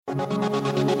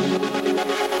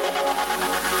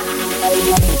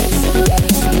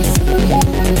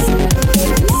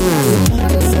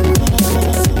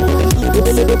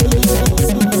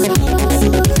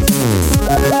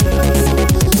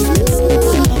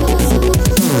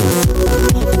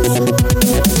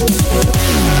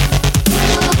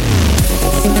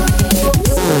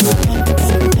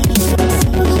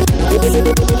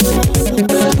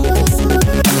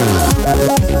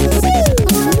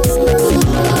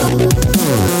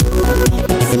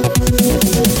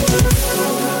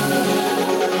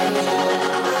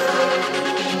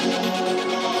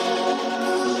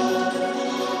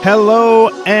Hello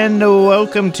and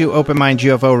welcome to Open Mind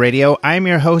UFO Radio. I'm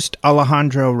your host,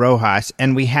 Alejandro Rojas,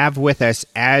 and we have with us,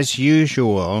 as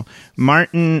usual,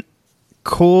 Martin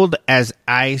Cold as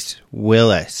Ice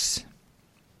Willis.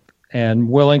 And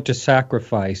willing to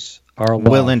sacrifice our love.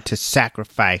 Willing to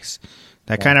sacrifice.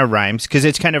 That kind of rhymes, because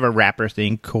it's kind of a rapper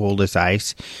thing, cold as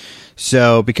ice.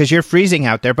 So, because you're freezing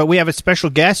out there, but we have a special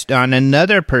guest on,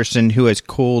 another person who is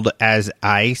cold as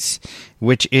ice,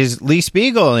 which is Lee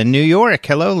Speigel in New York.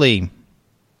 Hello, Lee.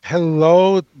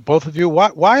 Hello, both of you.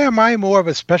 Why am I more of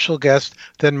a special guest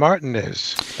than Martin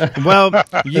is? Well,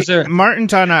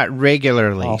 Martin's on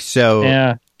regularly,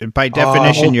 so by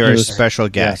definition, you're a special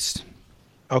guest.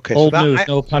 Yeah. Okay, old news,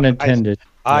 no pun intended.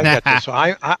 I got this. So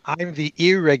I'm the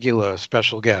irregular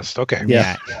special guest. Okay.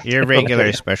 Yeah,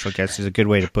 irregular special guest is a good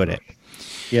way to put it.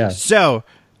 Yeah. So,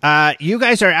 you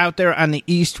guys are out there on the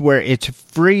east where it's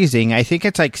freezing. I think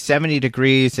it's like 70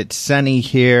 degrees. It's sunny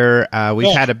here.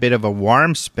 We've had a bit of a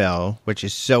warm spell, which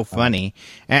is so funny.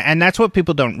 And that's what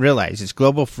people don't realize. It's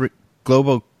global,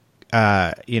 warming?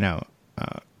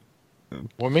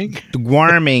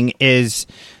 Warming is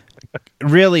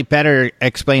really better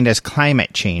explained as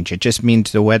climate change. It just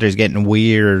means the weather's getting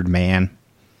weird, man.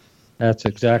 That's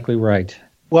exactly right.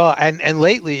 Well, and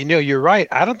lately, you're right.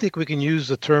 I don't think we can use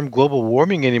the term global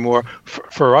warming anymore.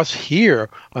 For us here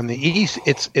on the east,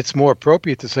 it's more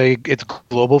appropriate to say it's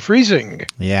global freezing.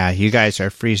 Yeah, you guys are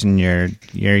freezing your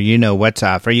what's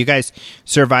off. Are you guys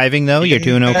surviving though? You're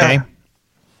doing okay?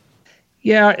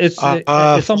 Yeah, it's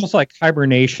almost like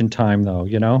hibernation time though,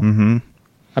 Mm-hmm.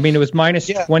 I mean, it was minus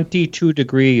 22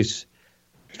 degrees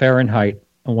Fahrenheit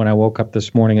when I woke up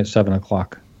this morning at 7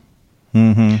 o'clock.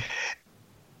 Mm-hmm.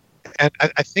 And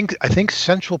I think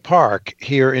Central Park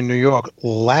here in New York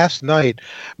last night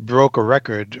broke a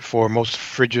record for most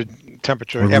frigid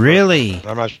temperature ever. Really?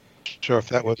 I'm not sure if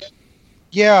that was.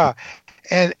 Yeah,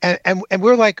 and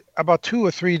we're like about 2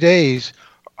 or 3 days.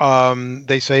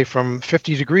 They say from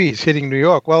 50 degrees hitting New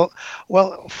York. Well,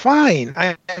 fine.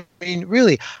 I mean,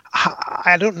 really,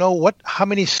 I don't know how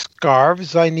many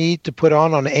scarves I need to put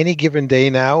on any given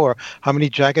day now, or how many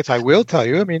jackets. I will tell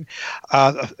you. I mean,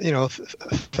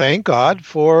 thank God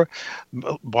for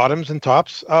bottoms and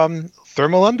tops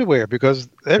thermal underwear, because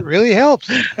it really helps.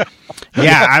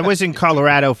 Yeah, I was in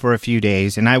Colorado for a few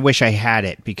days, and I wish I had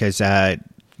it, because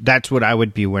that's what I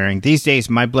would be wearing. These days,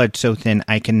 my blood's so thin,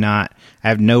 I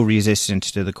have no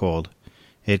resistance to the cold.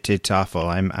 It's awful.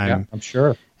 I'm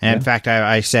sure. And in fact,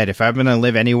 I said, if I'm going to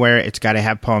live anywhere, it's got to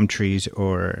have palm trees,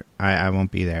 or I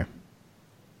won't be there.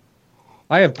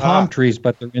 I have palm trees,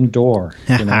 but they're indoor.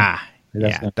 Yeah,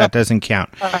 that doesn't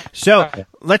count. So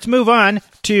let's move on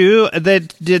to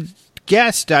the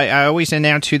guest. I always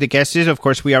announce who the guest is. Of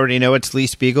course, we already know it's Lee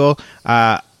Speigel,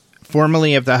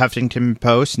 formerly of the Huffington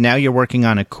Post. Now you're working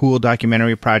on a cool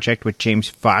documentary project with James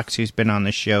Fox, who's been on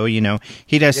the show.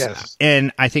 He does,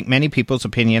 in I think many people's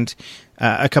opinions,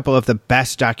 a couple of the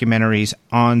best documentaries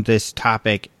on this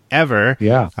topic ever.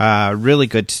 Yeah. Really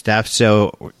good stuff.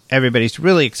 So everybody's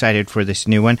really excited for this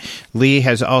new one. Lee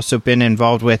has also been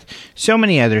involved with so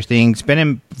many other things, been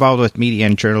involved with media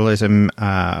and journalism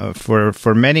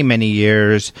for many, many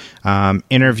years.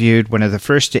 Interviewed, one of the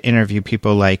first to interview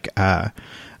people like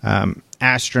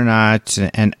astronauts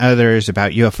and others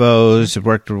about UFOs,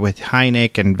 worked with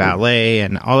Hynek and Vallée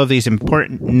and all of these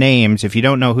important names. If you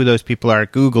don't know who those people are,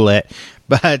 Google it.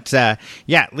 But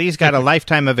Lee's got a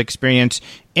lifetime of experience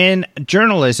in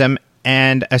journalism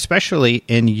and especially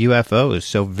in UFOs.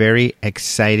 So very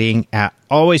exciting.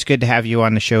 Always good to have you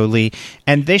on the show, Lee.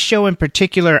 And this show in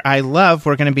particular, I love.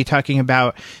 We're going to be talking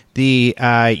about the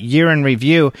year in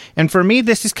review. And for me,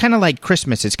 this is kind of like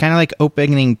Christmas. It's kind of like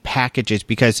opening packages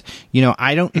because,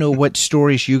 I don't know what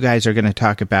stories you guys are going to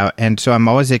talk about. And so I'm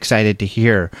always excited to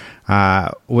hear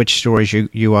which stories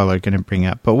you all are going to bring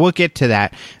up. But we'll get to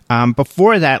that.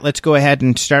 Before that, let's go ahead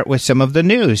and start with some of the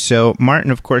news. So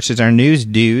Martin, of course, is our news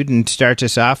dude and starts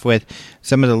us off with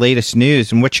some of the latest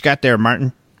news. And what you got there,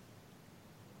 Martin?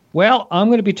 Well, I'm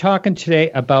going to be talking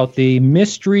today about the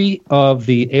mystery of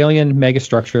the alien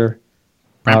megastructure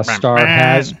star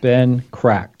has been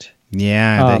cracked.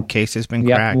 Yeah, the case has been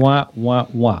cracked. Wah, wah,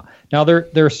 wah. Now, there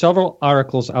are several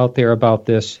articles out there about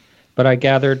this, but I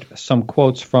gathered some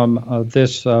quotes from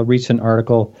this recent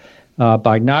article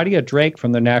by Nadia Drake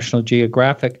from the National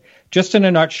Geographic. Just in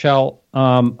a nutshell, we're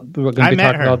going to be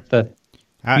talking about the...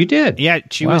 You did? Yeah,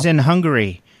 she was in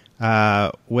Hungary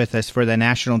with us for the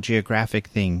National Geographic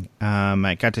thing.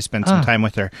 I got to spend some time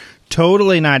with her.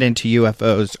 Totally not into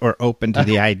UFOs or open to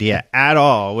the idea at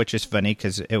all, which is funny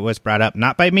because it was brought up,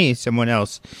 not by me, someone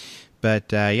else.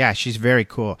 But yeah, she's very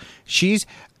cool. She's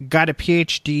got a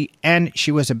PhD and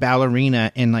she was a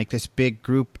ballerina in like this big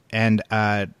group, and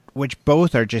which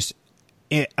both are just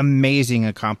amazing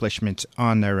accomplishments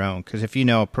on their own. Because if you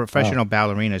know, professional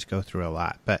ballerinas go through a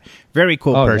lot. But very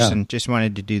cool person. Yeah. Just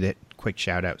wanted to do that quick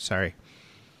shout out. Sorry.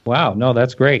 Wow. No,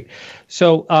 that's great.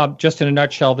 So just in a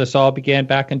nutshell, this all began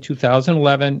back in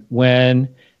 2011 when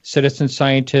citizen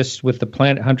scientists with the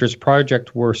Planet Hunters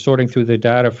Project were sorting through the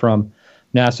data from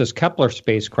NASA's Kepler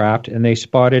spacecraft, and they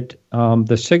spotted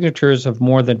the signatures of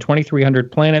more than 2,300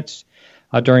 planets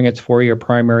during its 4-year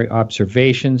primary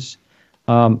observations.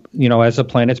 As the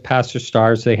planets pass their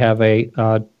stars, they have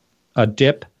a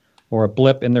dip or a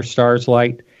blip in their star's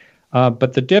light.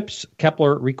 But the dips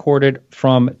Kepler recorded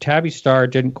from Tabby's star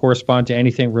didn't correspond to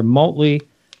anything remotely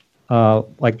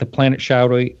like the planet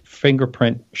shadowy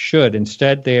fingerprint should.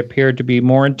 Instead, they appeared to be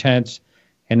more intense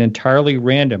and entirely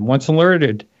random. Once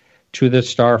alerted to the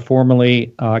star,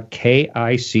 formerly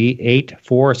KIC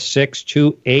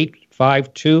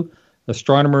 84628552,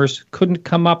 astronomers couldn't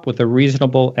come up with a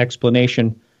reasonable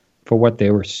explanation for what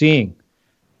they were seeing.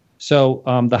 So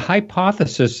the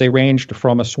hypothesis, they ranged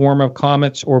from a swarm of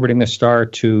comets orbiting the star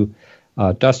to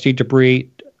dusty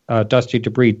debris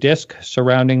disk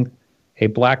surrounding a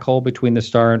black hole between the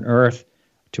star and Earth,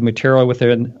 to material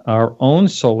within our own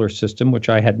solar system, which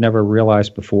I had never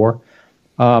realized before,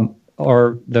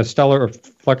 or the stellar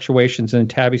fluctuations in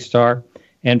Tabby's star.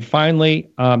 And finally,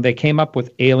 they came up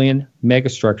with alien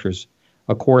megastructures.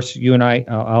 Of course, you and I,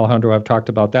 Alejandro, have talked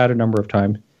about that a number of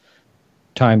times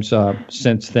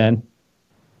since then.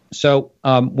 So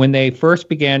when they first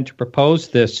began to propose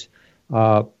this,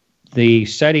 the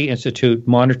SETI Institute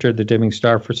monitored the dimming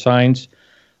star for signs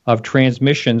of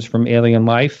transmissions from alien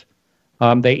life.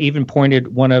 They even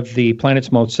pointed one of the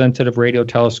planet's most sensitive radio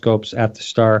telescopes at the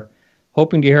star,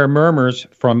 hoping to hear murmurs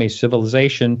from a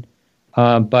civilization,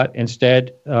 but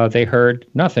instead they heard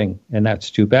nothing, and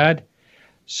that's too bad.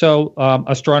 So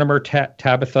astronomer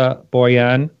Tabitha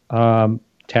Boyan,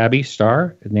 Tabby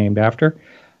Star, named after,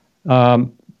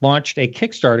 launched a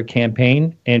Kickstarter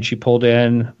campaign, and she pulled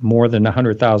in more than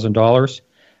 $100,000.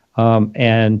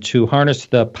 And to harness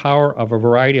the power of a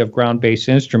variety of ground-based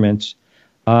instruments,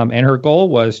 and her goal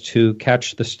was to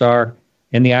catch the star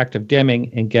in the act of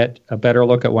dimming and get a better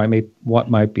look at what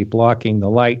might be blocking the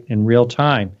light in real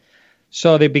time.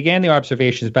 So they began the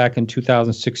observations back in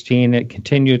 2016. It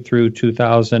continued through through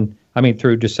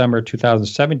December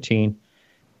 2017.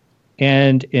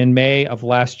 And in May of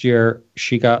last year,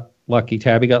 she got lucky.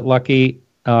 Tabby got lucky.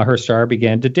 Her star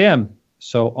began to dim.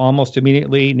 So almost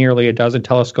immediately, nearly a dozen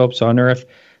telescopes on Earth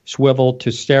swiveled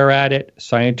to stare at it.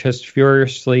 Scientists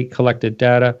furiously collected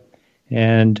data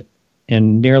and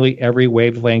in nearly every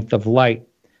wavelength of light.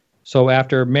 So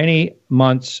after many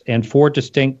months and 4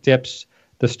 distinct dips,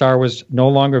 the star was no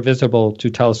longer visible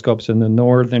to telescopes in the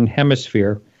northern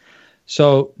hemisphere.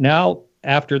 So now,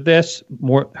 after this,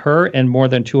 her and more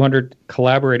than 200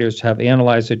 collaborators have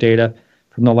analyzed the data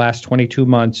from the last 22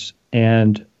 months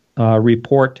and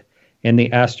report in the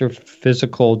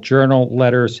Astrophysical Journal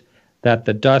letters that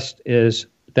dust is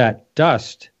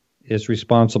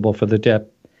responsible for the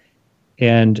dip,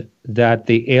 and that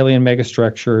the alien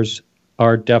megastructures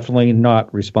are definitely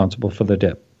not responsible for the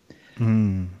dip.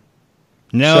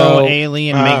 No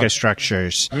alien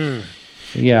megastructures.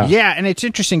 Yeah. Yeah, and it's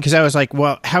interesting because I was like,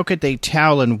 well, how could they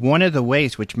tell? And one of the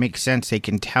ways, which makes sense, they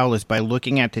can tell is by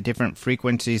looking at the different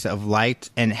frequencies of light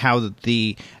and how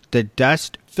the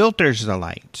dust filters the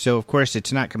light. So, of course,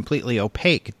 it's not completely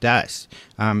opaque dust.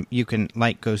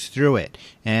 Light goes through it.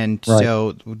 And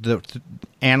so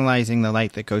analyzing the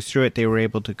light that goes through it, they were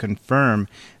able to confirm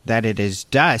that it is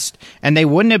dust. And they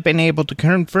wouldn't have been able to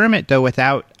confirm it, though,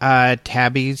 without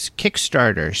Tabby's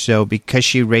Kickstarter. So because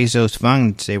she raised those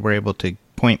funds, they were able to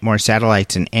point more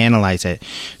satellites and analyze it.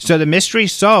 So the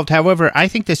mystery's solved. However, I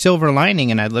think the silver lining,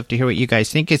 and I'd love to hear what you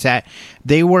guys think, is that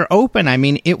they were open. I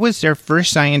mean, it was their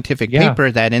first scientific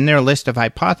paper that in their list of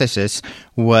hypothesis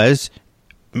was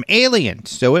aliens.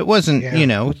 So it wasn't,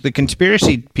 the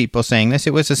conspiracy people saying this.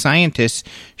 It was the scientists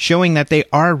showing that they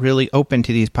are really open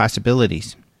to these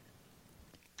possibilities.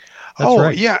 That's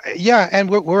right. Yeah, and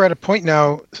we're at a point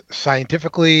now,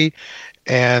 scientifically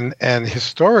and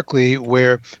historically,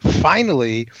 where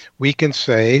finally we can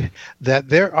say that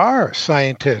there are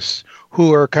scientists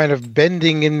who are kind of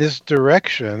bending in this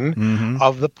direction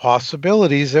of the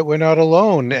possibilities, that we're not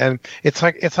alone. And it's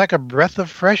like a breath of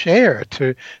fresh air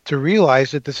to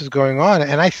realize that this is going on.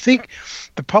 And I think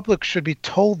the public should be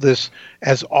told this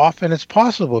as often as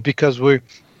possible, because we've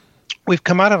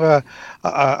come out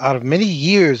of many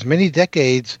years, many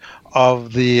decades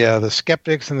of the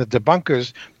skeptics and the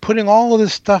debunkers putting all of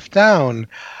this stuff down.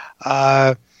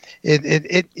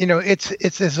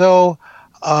 It's as though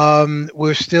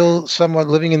we're still somewhat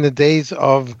living in the days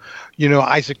of,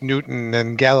 Isaac Newton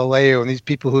and Galileo and these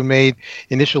people who made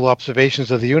initial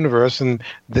observations of the universe, and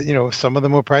some of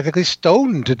them were practically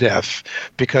stoned to death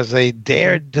because they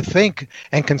dared to think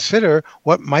and consider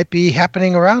what might be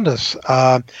happening around us.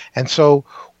 And so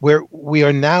we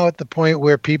are now at the point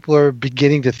where people are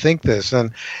beginning to think this.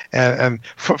 And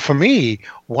for me,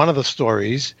 one of the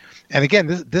stories, and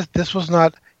again, this was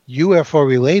not UFO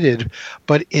related,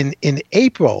 but in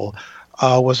April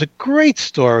was a great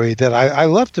story that I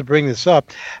love to bring this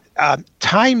up.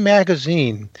 Time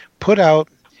magazine put out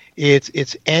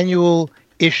its annual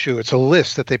issue. It's a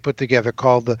list that they put together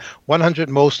called the 100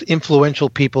 most influential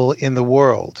people in the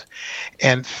world,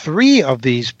 and 3 of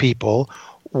these people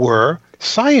were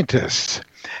scientists.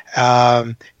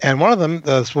 And one of them,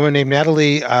 this woman named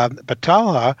Natalie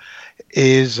Batalha,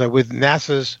 is with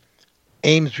NASA's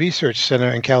Ames Research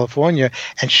Center in California,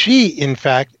 and she, in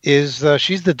fact, is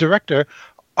she's the director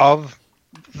of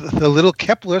the little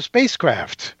Kepler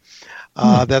spacecraft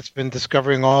that's been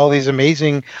discovering all these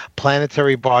amazing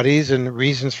planetary bodies and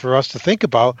reasons for us to think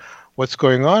about what's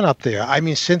going on up there. I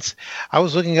mean, since I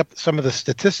was looking up some of the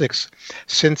statistics,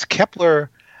 since Kepler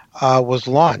was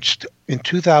launched in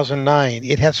 2009,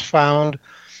 it has found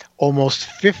almost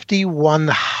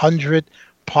 5,100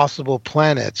 possible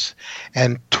planets,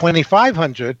 and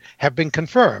 2,500 have been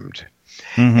confirmed.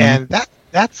 And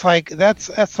that's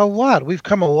a lot. We've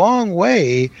come a long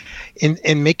way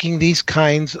in making these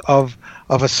kinds of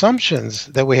assumptions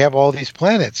that we have all these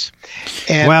planets.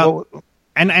 And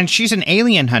And she's an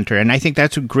alien hunter, and I think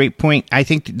that's a great point. I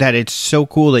think that it's so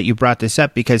cool that you brought this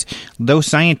up, because those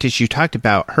scientists you talked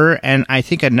about, her and I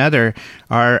think another,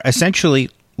 are essentially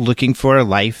looking for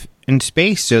life in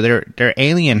space. So they're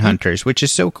alien hunters, which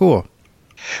is so cool.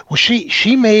 Well,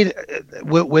 she made,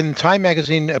 when Time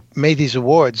Magazine made these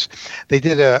awards, they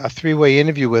did a 3-way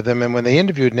interview with them, and when they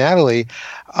interviewed Natalie,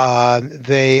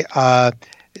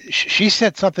 she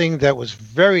said something that was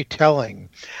very telling.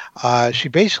 She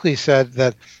basically said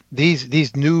that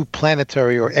these new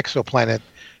planetary or exoplanet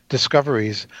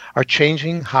discoveries are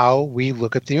changing how we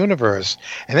look at the universe.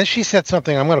 And then she said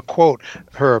something, I'm going to quote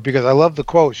her because I love the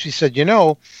quote. She said,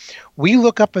 we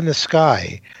look up in the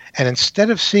sky, and instead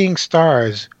of seeing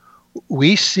stars,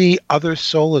 we see other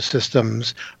solar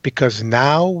systems, because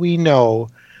now we know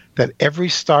that every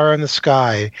star in the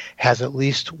sky has at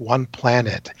least one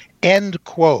planet. End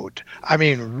quote. I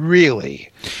mean, really.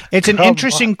 It's an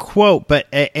interesting quote, but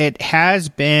it has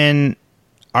been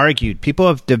argued. People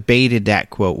have debated that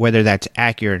quote, whether that's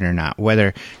accurate or not,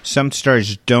 whether some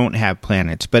stars don't have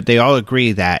planets, but they all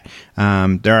agree that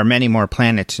there are many more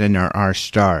planets than there are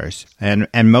stars, and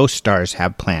most stars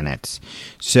have planets.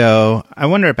 So I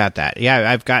wonder about that.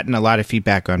 Yeah, I've gotten a lot of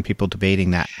feedback on people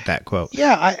debating that quote.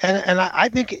 Yeah, I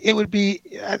think it would be,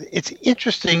 it's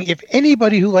interesting if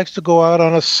anybody who likes to go out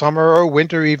on a summer or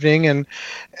winter evening and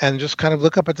just kind of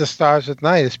look up at the stars at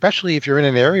night, especially if you're in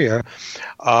an area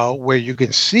where you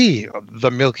can see the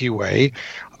Milky Way.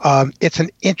 It's an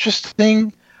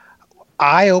interesting,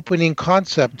 eye-opening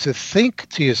concept to think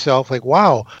to yourself, like,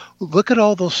 wow, look at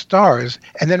all those stars,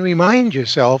 and then remind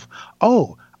yourself,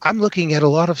 oh, I'm looking at a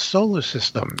lot of solar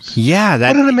systems. Yeah,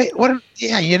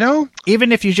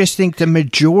 Even if you just think the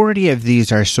majority of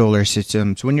these are solar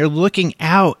systems, when you're looking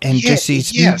out and just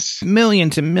these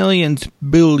millions and millions,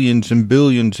 billions and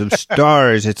billions of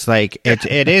stars, it's like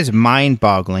it is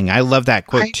mind-boggling. I love that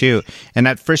quote too. And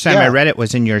that first time I read it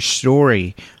was in your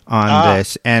story on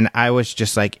this, and I was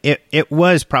just like, it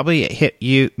was probably, it hit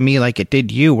me like it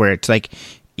did you, where it's like,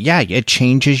 yeah, it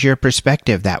changes your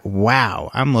perspective. That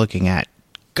wow, I'm looking at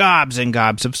gobs and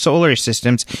gobs of solar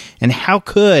systems, and how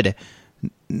could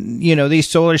these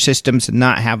solar systems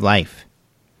not have life?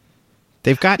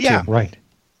 They've got to. Right.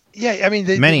 Yeah, I mean,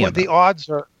 the odds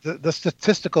are, the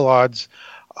statistical odds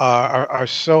are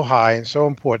so high and so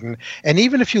important. And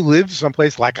even if you live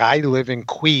someplace like I live in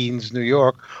Queens, New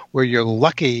York, where you're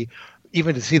lucky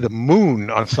even to see the moon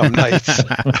on some nights.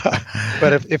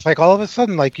 But if like all of a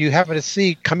sudden, like you happen to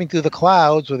see coming through the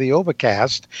clouds or the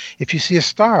overcast, if you see a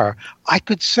star, I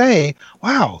could say,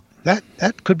 wow, that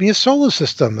could be a solar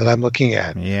system that I'm looking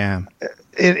at. Yeah.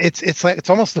 It's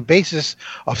almost the basis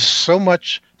of so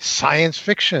much science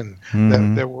fiction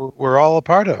that we're all a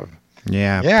part of.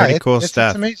 Yeah, pretty cool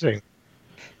stuff. It's amazing.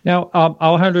 Now,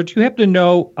 Alejandro, do you happen to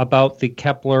know about the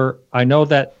Kepler? I know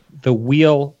that the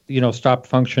wheel, stopped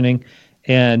functioning,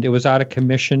 and it was out of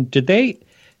commission. And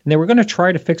they were going to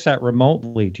try to fix that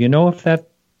remotely. Do you know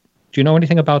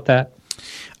anything about that?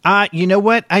 You know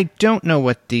what? I don't know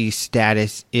what the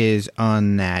status is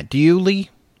on that. Do you, Lee?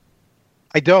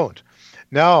 I don't.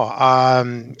 No,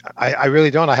 I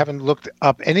really don't. I haven't looked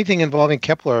up anything involving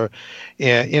Kepler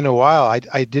in a while.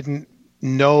 I didn't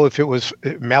know if it was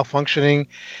malfunctioning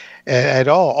at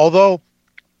all. Although,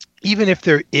 even if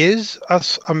there is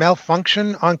a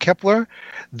malfunction on Kepler,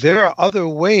 there are other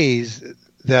ways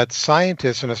that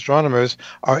scientists and astronomers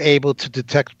are able to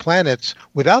detect planets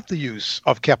without the use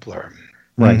of Kepler.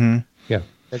 Right. Mm-hmm. Yeah.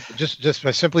 Just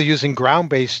by simply using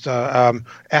ground-based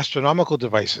astronomical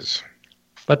devices.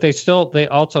 But they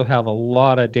also have a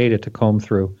lot of data to comb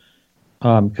through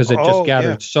because it just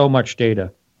gathered so much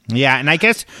data. Yeah, and I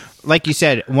guess, like you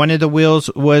said, one of the wheels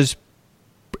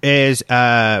is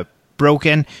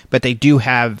broken, but they do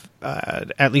have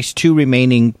at least two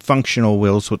remaining functional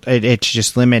wheels. It's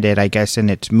just limited, I guess, in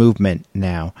its movement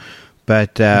now.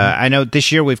 But I know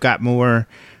this year we've got more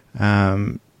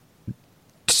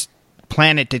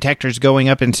planet detectors going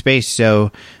up in space,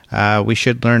 so we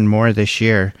should learn more this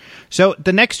year. So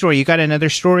the next story, you got another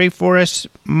story for us,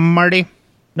 Marty?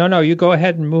 No, you go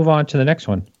ahead and move on to the next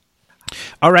one.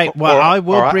 All right. Well, I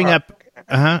will bring up.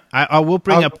 I will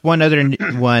bring up one other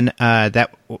one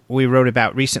that we wrote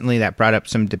about recently that brought up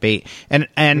some debate.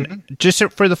 And just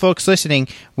for the folks listening,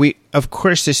 of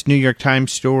course, this New York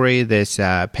Times story, this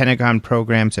Pentagon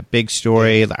program's a big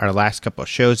story. Our last couple of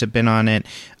shows have been on it.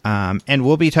 And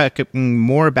we'll be talking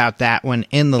more about that one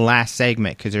in the last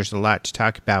segment because there's a lot to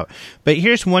talk about. But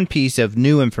here's one piece of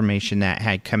new information that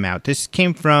had come out. This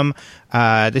came from,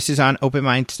 this is on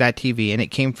openminds.tv, and it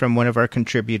came from one of our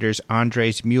contributors,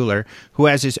 Andres Mueller, who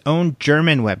has his own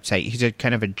German website. He's a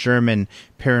kind of a German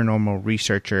paranormal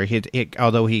researcher,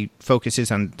 although he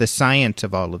focuses on the science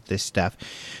of all of this stuff.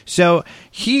 So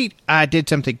he did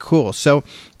something cool. So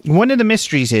one of the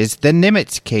mysteries is the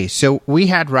Nimitz case. So we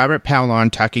had Robert Powell on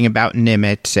talking about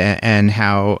Nimitz and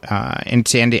how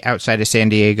outside of San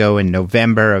Diego in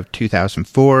November of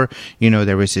 2004,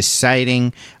 there was this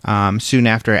sighting. Soon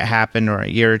after it happened, or a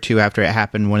year or two after it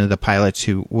happened, one of the pilots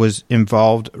who was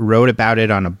involved wrote about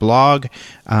it on a blog,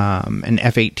 an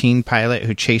F-18 pilot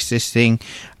who chased this thing.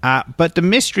 But the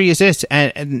mystery is this,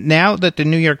 and now that the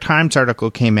New York Times article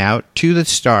came out, To the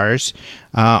Stars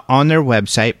on their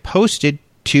website posted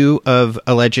 2 of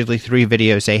allegedly 3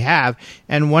 videos they have,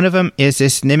 and one of them is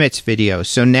this Nimitz video.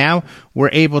 So now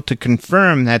we're able to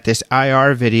confirm that this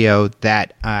IR video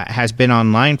that has been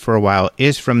online for a while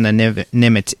is from the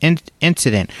Nimitz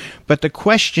incident. But the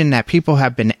question that people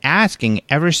have been asking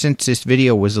ever since this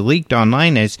video was leaked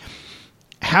online is,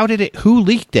 who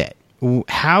leaked it?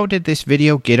 How did this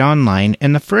video get online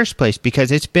in the first place?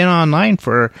 Because it's been online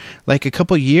for like a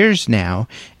couple years now,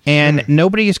 and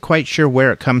nobody is quite sure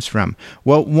where it comes from.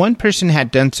 Well, one person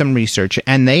had done some research,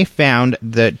 and they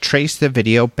traced the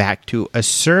video back to a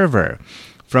server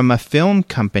from a film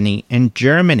company in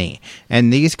Germany.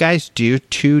 And these guys do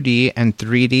 2D and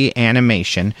 3D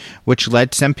animation, which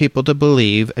led some people to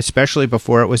believe, especially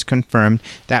before it was confirmed,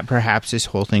 that perhaps this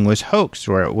whole thing was hoaxed,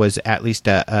 or it was at least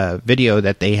a video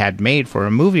that they had made for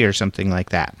a movie or something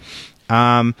like that.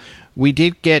 We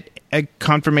did get a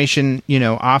confirmation,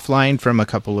 offline from a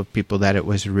couple of people that it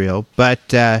was real,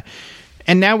 but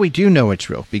and now we do know it's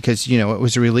real because, it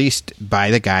was released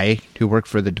by the guy who worked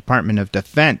for the Department of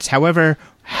Defense. However,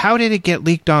 how did it get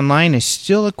leaked online is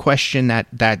still a question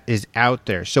that is out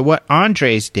there. So what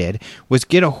Andres did was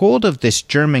get a hold of this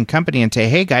German company and say,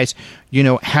 hey, guys,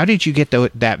 how did you get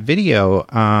that video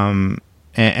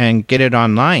and get it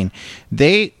online?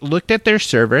 They looked at their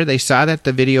server. They saw that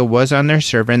the video was on their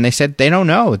server, and they said they don't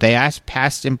know. They asked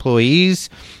past employees,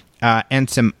 and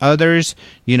some others,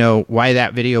 why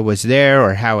that video was there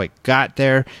or how it got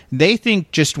there. They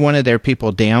think just one of their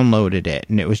people downloaded it,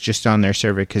 and it was just on their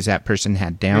server because that person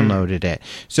had downloaded it.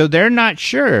 So they're not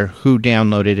sure who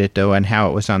downloaded it, though, and how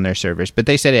it was on their servers. But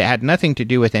they said it had nothing to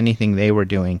do with anything they were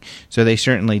doing, so they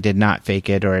certainly did not fake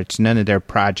it, or it's none of their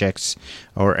projects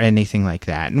or anything like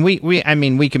that. And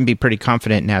we can be pretty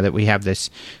confident now that we have this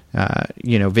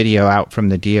video out from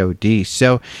the DOD.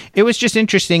 So it was just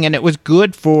interesting, and it was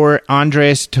good for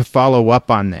Andres to follow up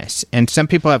on this. And some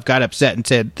people have got upset and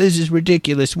said, this is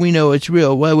ridiculous. We know it's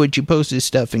real. Why would you post this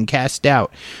stuff and cast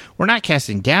doubt? We're not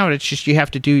casting doubt. It's just you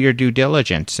have to do your due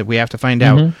diligence. So we have to find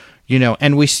out,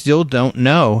 and we still don't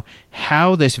know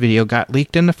how this video got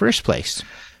leaked in the first place.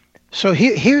 So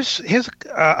here's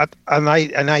an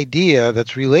idea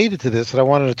that's related to this that I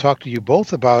wanted to talk to you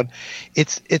both about.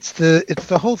 It's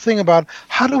the whole thing about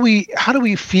how do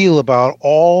we feel about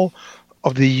all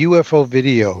of the UFO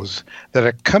videos that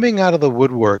are coming out of the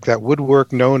woodwork, that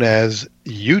woodwork known as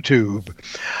YouTube.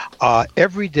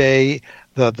 Every day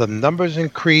the numbers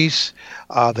increase,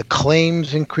 the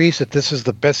claims increase that this is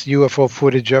the best UFO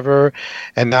footage ever,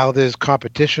 and now there's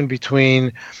competition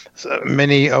between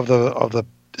many of the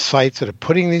sites that are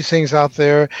putting these things out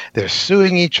there. They're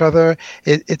suing each other.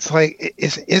 It's like,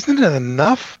 isn't it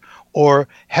enough? Or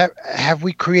have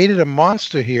we created a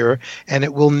monster here, and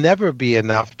it will never be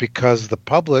enough because the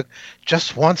public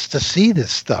just wants to see this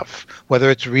stuff,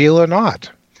 whether it's real or not?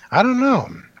 I don't know.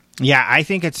 Yeah, I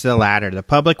think it's the latter. The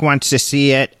public wants to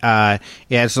see it.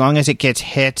 As long as it gets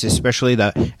hits, especially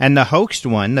the hoaxed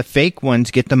one, the fake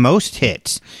ones get the most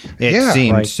hits, it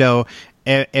seems. Right. So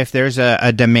if there's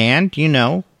a demand,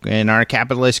 in our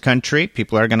capitalist country,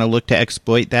 people are going to look to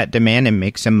exploit that demand and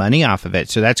make some money off of it.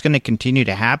 So that's going to continue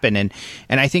to happen. And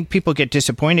I think people get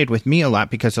disappointed with me a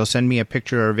lot because they'll send me a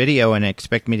picture or a video and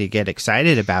expect me to get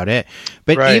excited about it.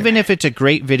 But even if it's a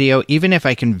great video, even if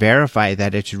I can verify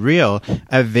that it's real,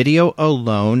 a video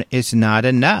alone is not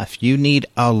enough. You need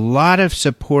a lot of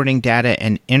supporting data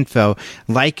and info,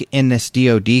 like in this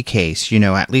DOD case,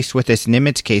 at least with this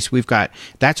Nimitz case,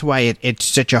 that's why it's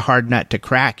such a hard nut to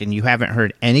crack, and you haven't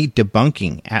heard any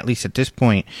debunking, at least at this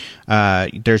point.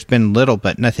 There's been little,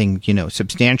 but nothing,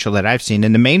 substantial that I've seen.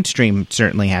 And the mainstream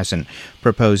certainly hasn't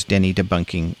proposed any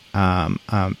debunking,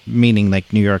 meaning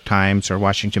like New York Times or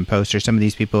Washington Post or some of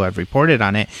these people who have reported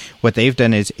on it. What they've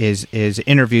done is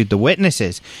interviewed the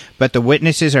witnesses, but the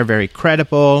witnesses are very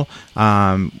credible.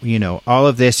 All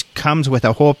of this comes with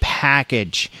a whole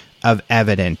package of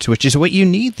evidence, which is what you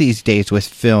need these days with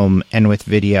film and with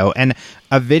video. And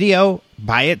a video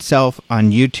by itself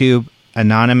on YouTube,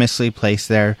 anonymously placed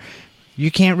there,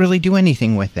 you can't really do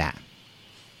anything with that.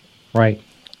 Right.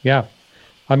 Yeah.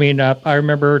 I mean, I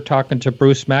remember talking to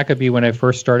Bruce Maccabee when I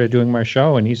first started doing my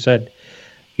show, and he said,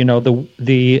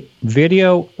 the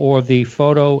video or the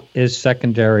photo is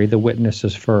secondary, the witness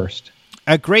is first.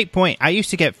 A great point. I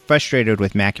used to get frustrated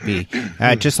with Maccabee,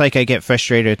 just like I get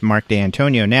frustrated with Mark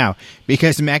D'Antonio now,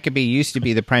 because Maccabee used to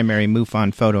be the primary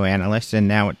MUFON photo analyst, and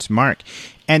now it's Mark.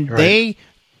 And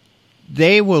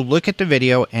they will look at the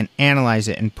video and analyze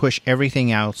it and push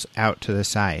everything else out to the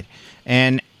side.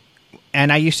 And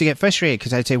I used to get frustrated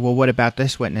because I'd say, well, what about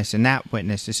this witness and that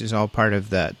witness? This is all part of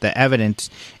the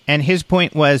evidence. And his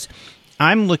point was,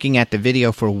 I'm looking at the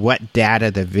video for what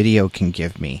data the video can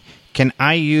give me. Can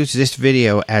I use this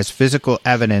video as physical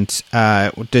evidence?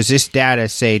 Does this data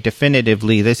say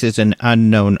definitively this is an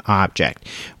unknown object?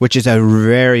 Which is a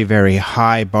very, very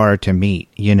high bar to meet,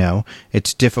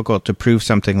 It's difficult to prove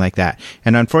something like that.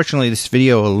 And unfortunately, this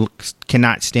video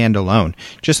cannot stand alone.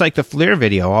 Just like the FLIR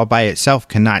video all by itself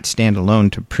cannot stand alone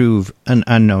to prove an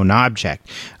unknown object.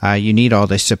 You need all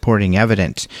this supporting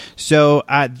evidence. So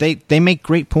they make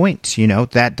great points,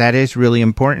 that is really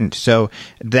important. So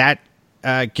that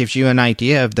gives you an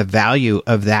idea of the value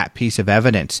of that piece of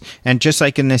evidence. And just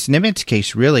like in this Nimitz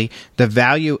case, really, the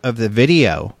value of the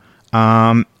video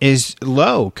is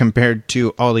low compared to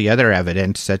all the other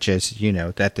evidence, such as,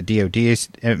 that the DOD has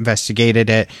investigated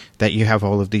it, that you have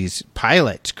all of these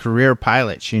pilots, career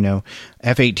pilots,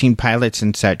 F-18 pilots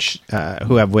and such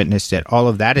who have witnessed it. All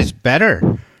of that is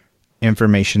better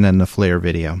information than the FLIR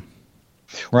video.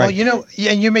 Right. Well,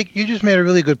 and you just made a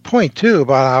really good point too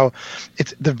about how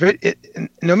it's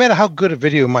no matter how good a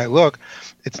video might look,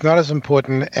 it's not as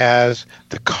important as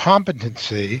the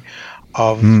competency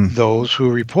of those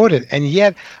who report it. And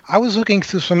yet, I was looking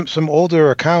through some older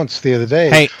accounts the other day.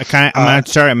 Hey, I'm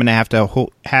sorry, I'm going to have to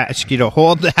ask you to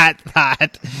hold that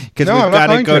thought because we've got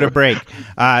to go to break.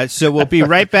 So we'll be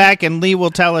right back, and Lee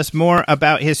will tell us more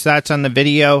about his thoughts on the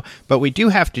video. But we do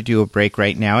have to do a break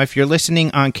right now. If you're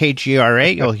listening on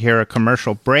KGRA, you'll hear a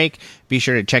commercial break. Be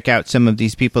sure to check out some of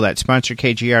these people that sponsor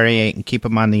KGRA and keep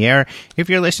them on the air. If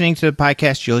you're listening to the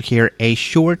podcast, you'll hear a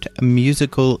short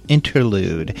musical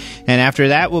interlude. And after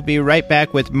that, we'll be right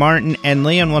back with Martin and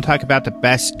Lee, and we'll talk about the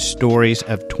best stories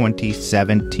of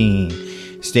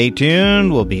 2017. Stay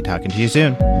tuned. We'll be talking to you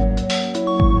soon.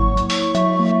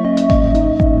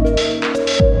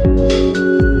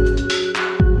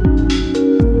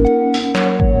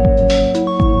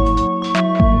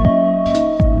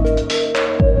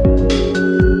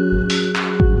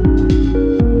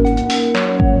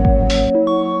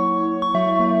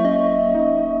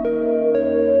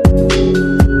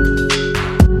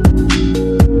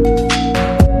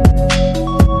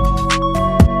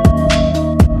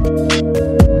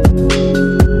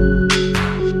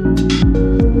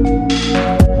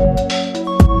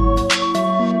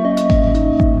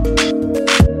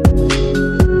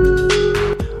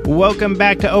 Welcome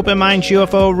back to Open Minds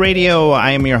UFO Radio.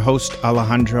 I am your host,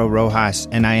 Alejandro Rojas,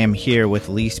 and I am here with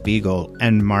Lee Speigel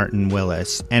and Martin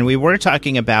Willis. And we were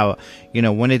talking about,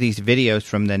 one of these videos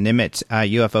from the Nimitz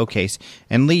UFO case.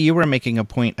 And Lee, you were making a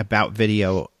point about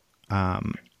video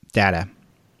data.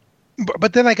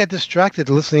 But then I got distracted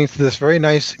listening to this very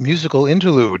nice musical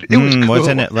interlude. It was cool.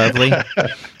 Wasn't it lovely?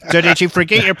 So did you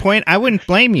forget your point? I wouldn't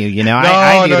blame you.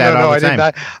 I do that all the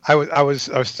time. I was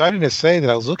starting to say that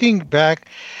I was looking back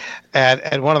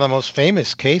at one of the most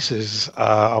famous cases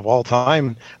of all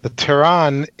time, the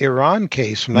Tehran, Iran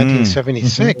case from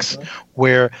 1976,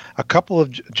 where a couple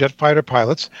of jet fighter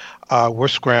pilots were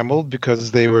scrambled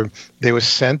because they were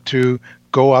sent to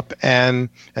go up and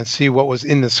see what was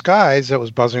in the skies that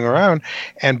was buzzing around.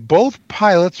 And both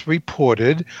pilots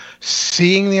reported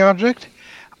seeing the object,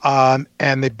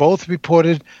 and they both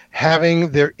reported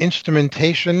having their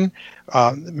instrumentation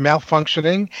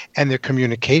malfunctioning and their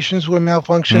communications were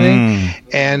malfunctioning.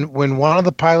 And when one of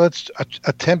the pilots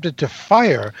attempted to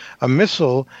fire a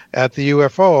missile at the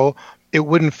UFO, it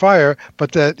wouldn't fire,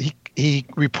 but that he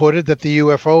reported that the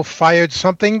UFO fired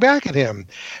something back at him.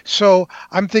 So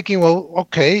I'm thinking, well,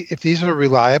 okay, if these are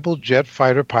reliable jet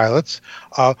fighter pilots,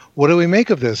 what do we make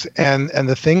of this? And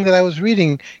the thing that I was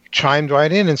reading chimed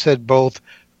right in and said both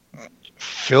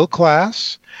Phil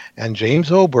Klass and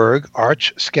James Oberg,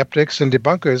 arch skeptics and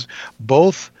debunkers,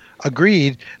 both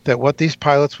agreed that what these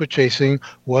pilots were chasing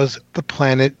was the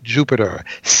planet Jupiter.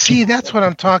 See, that's what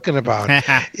I'm talking about.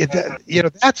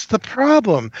 That's the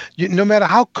problem. No matter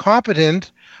how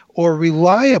competent or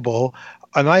reliable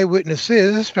an eyewitness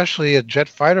is, especially a jet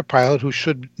fighter pilot who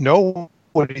should know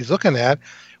what he's looking at,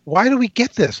 why do we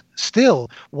get this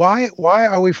still? Why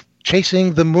are we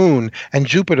chasing the moon and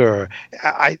Jupiter?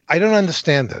 I don't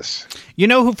understand this. You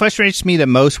know who frustrates me the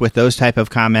most with those type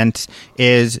of comments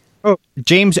is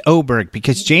James Oberg,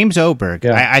 because James Oberg,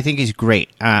 I think he's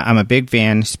great. I'm a big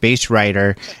fan, space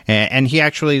writer, and he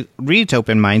actually reads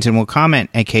Open Minds and will comment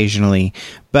occasionally.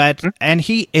 And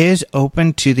he is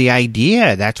open to the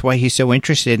idea. That's why he's so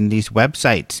interested in these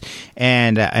websites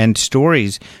and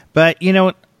stories. But,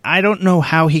 I don't know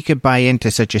how he could buy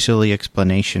into such a silly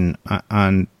explanation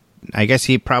on. I guess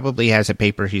he probably has a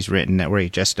paper he's written where he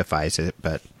justifies it,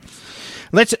 but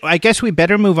I guess we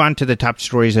better move on to the top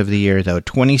stories of the year, though,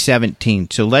 2017.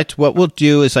 So what we'll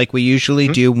do is like we usually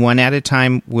do, one at a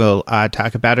time. We'll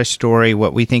talk about a story,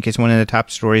 what we think is one of the top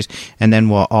stories, and then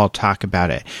we'll all talk about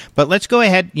it. But let's go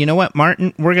ahead. You know what,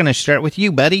 Martin? We're going to start with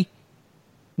you, buddy.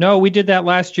 No, we did that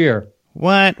last year.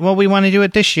 What? Well, we want to do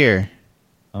it this year.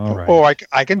 All right. Oh,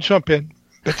 I can jump in.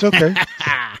 It's okay.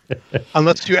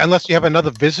 unless you have another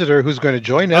visitor who's going to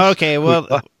join us. Okay, well,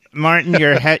 Martin,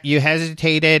 you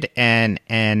hesitated, and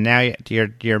now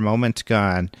your moment's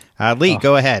gone. Lee,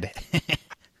 go ahead.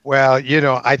 Well,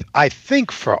 I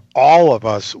think for all of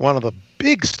us, one of the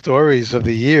big stories of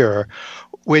the year,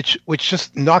 which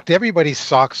just knocked everybody's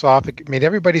socks off, it made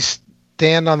everybody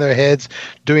stand on their heads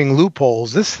doing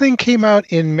loopholes. This thing came out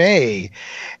in May.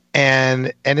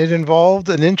 And it involved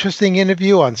an interesting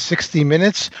interview on 60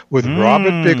 Minutes with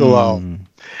Robert Bigelow.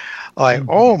 Like,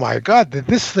 oh my God, did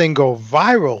this thing go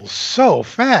viral so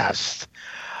fast?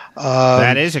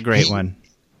 That is a great one.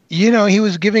 He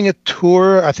was giving a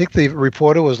tour. I think the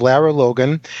reporter was Lara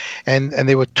Logan, and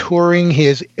they were touring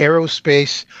his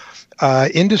aerospace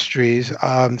industries,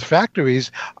 factories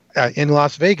in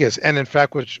Las Vegas. And in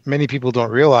fact, which many people don't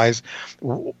realize,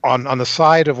 on the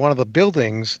side of one of the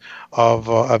buildings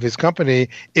of his company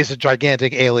is a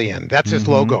gigantic alien. That's his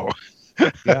logo.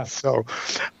 Yeah. So,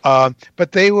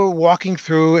 but they were walking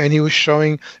through, and he was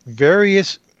showing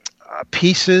various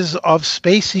pieces of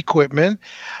space equipment,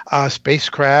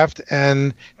 spacecraft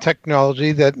and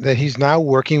technology that he's now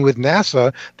working with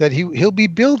NASA, that he'll be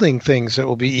building things that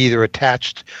will be either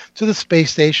attached to the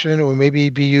space station or maybe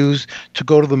be used to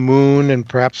go to the moon and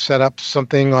perhaps set up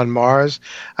something on Mars.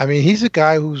 I mean, he's a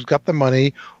guy who's got the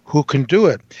money, who can do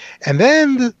it. And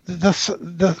then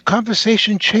the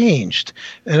conversation changed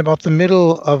in about the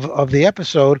middle of the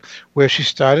episode, where she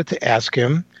started to ask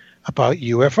him about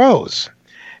UFOs.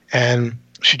 And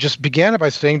she just began it by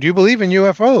saying, "Do you believe in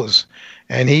UFOs?"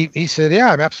 And he said,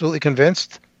 "Yeah, I'm absolutely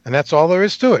convinced." And that's all there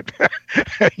is to it.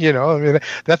 I mean,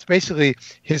 that's basically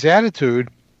his attitude.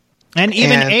 And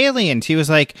even aliens, he was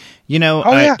like,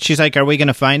 she's like, "Are we going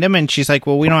to find them?" And she's like,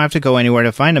 "Well, we don't have to go anywhere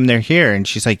to find them. They're here." And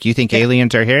she's like, "You think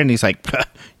aliens are here?" And he's like,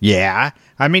 "Yeah."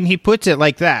 I mean, he puts it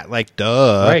like that, like,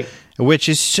 duh. Right. Which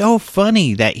is so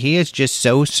funny that he is just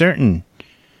so certain.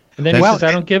 And then he says,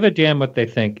 "I don't give a damn what they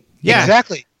think." Yeah.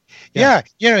 Exactly. Yeah.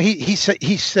 He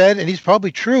said, and he's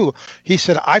probably true. He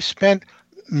said, "I've spent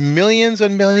millions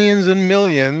and millions and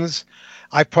millions.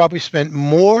 I've probably spent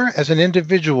more as an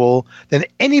individual than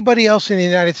anybody else in the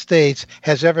United States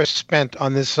has ever spent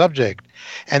on this subject."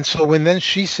 And so when then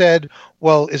she said,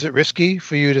 "Well, is it risky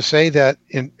for you to say that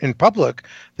in public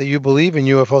that you believe in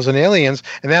UFOs and aliens?"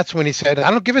 And that's when he said,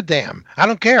 "I don't give a damn. I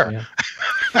don't care."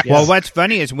 Yeah. Well, what's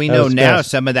funny is we know now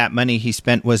some of that money he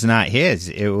spent was not his.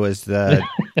 It was the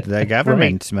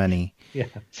government's money. Yeah.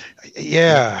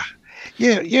 Yeah.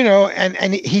 Yeah,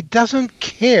 and he doesn't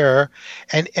care,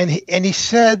 and he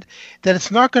said that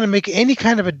it's not going to make any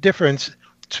kind of a difference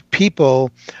to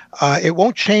people. It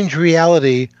won't change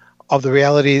reality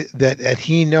that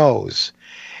he knows,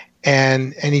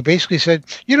 and he basically said,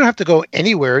 "You don't have to go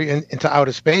anywhere into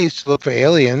outer space to look for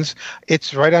aliens.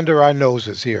 It's right under our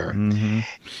noses here." Mm-hmm.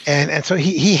 And so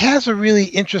he has a really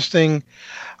interesting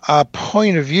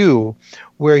point of view,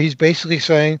 where he's basically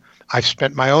saying, "I've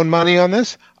spent my own money on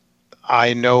this.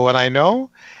 I know what I know,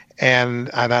 and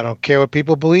I don't care what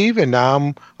people believe, and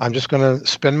now I'm just going to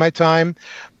spend my time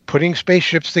putting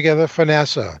spaceships together for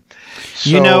NASA."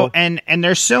 So, and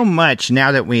there's so much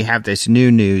now that we have this new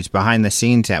news behind the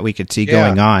scenes that we could see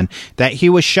going on, that he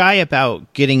was shy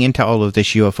about getting into all of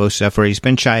this UFO stuff, or he's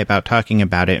been shy about talking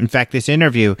about it. In fact, this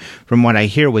interview, from what I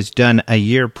hear, was done a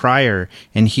year prior,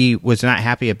 and he was not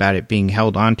happy about it being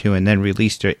held onto and then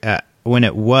released when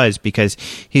it was, because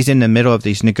he's in the middle of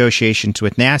these negotiations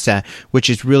with NASA,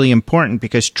 which is really important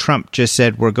because Trump just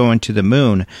said we're going to the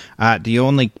moon.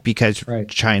 Because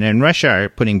China and Russia are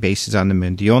putting bases on the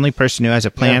moon. The only person who has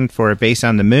a plan for a base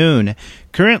on the moon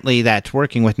currently that's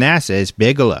working with NASA is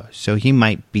Bigelow. So he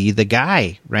might be the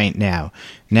guy right now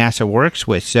NASA works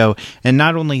with. So, and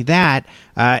not only that,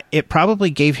 it probably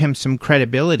gave him some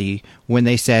credibility when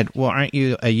they said, "Well, aren't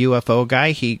you a UFO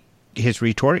guy?" His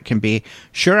retort can be,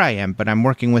 "Sure I am, but I'm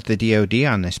working with the DoD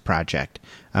on this project."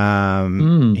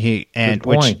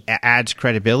 Which adds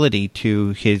credibility to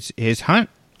his hunt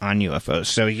on UFOs.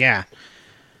 So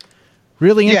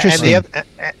really interesting.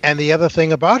 And the other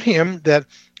thing about him that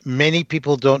many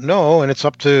people don't know, and it's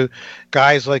up to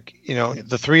guys like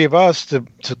the three of us to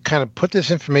kind of put this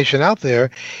information out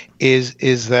there,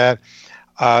 is that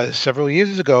several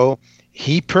years ago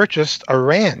he purchased a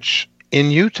ranch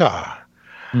in Utah.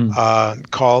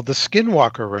 Called the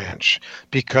Skinwalker Ranch,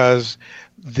 because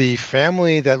the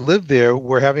family that lived there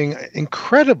were having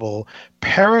incredible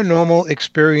paranormal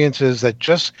experiences that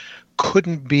just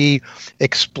couldn't be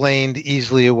explained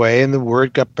easily away, and the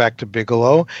word got back to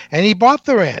Bigelow, and he bought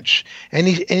the ranch, and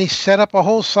he set up a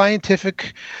whole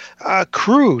scientific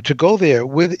crew to go there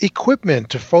with equipment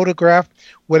to photograph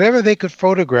whatever they could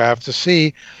photograph to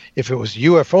see if it was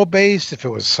UFO based, if it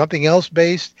was something else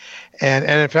based, and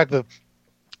in fact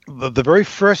the very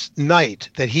first night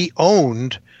that he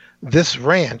owned this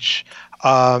ranch,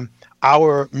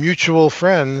 our mutual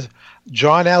friend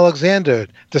John Alexander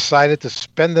decided to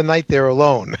spend the night there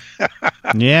alone.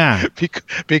 Yeah,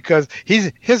 because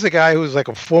he's a guy who's like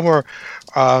a former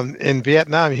in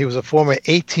Vietnam. He was a former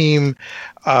A-team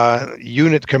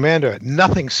unit commander.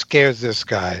 Nothing scares this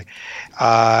guy,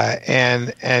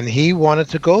 and he wanted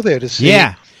to go there to see.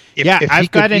 Yeah.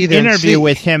 I've got an interview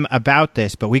with him about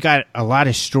this, but we got a lot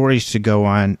of stories to go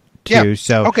on too. Yeah.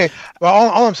 So okay. Well,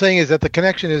 all I'm saying is that the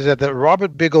connection is that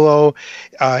Robert Bigelow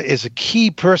is a key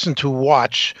person to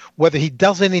watch, whether he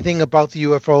does anything about the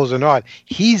UFOs or not.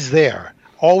 He's there,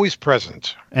 always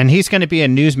present, and he's going to be a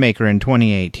newsmaker in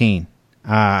 2018.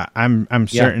 I'm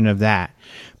certain of that.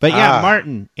 But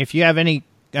Martin, if you have any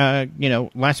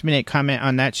last minute comment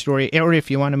on that story, or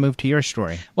if you want to move to your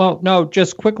story. Well, no,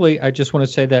 just quickly, I just want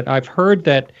to say that I've heard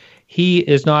that he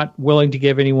is not willing to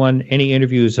give anyone any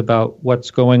interviews about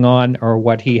what's going on or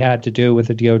what he had to do with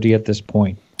the DOD at this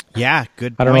point. Yeah,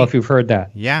 good point. I don't know if you've heard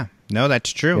that. Yeah, no,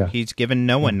 that's true. Yeah. He's given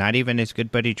no one, not even his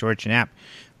good buddy George Knapp,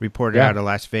 reporter out of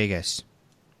Las Vegas.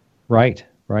 Right.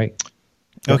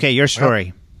 Okay, your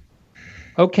story.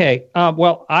 Okay,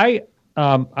 well, I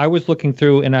was looking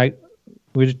through, and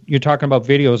you're talking about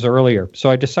videos earlier, so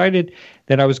I decided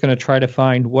that I was going to try to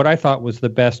find what I thought was the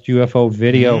best UFO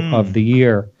video of the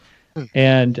year.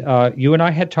 And you and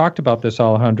I had talked about this,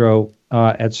 Alejandro,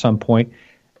 at some point,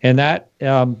 and that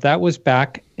was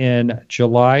back in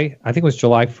July. I think it was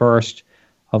July 1st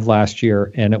of last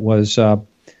year, and it was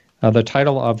the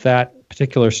title of that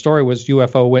particular story was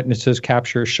UFO Witnesses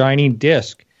Capture Shining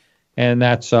Disc, and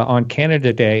that's on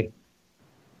Canada Day,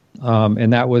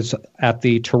 and that was at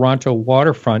the Toronto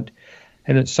waterfront.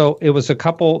 And so it was a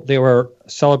couple, they were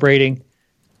celebrating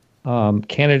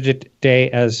Canada Day,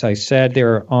 as I said. They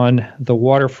were on the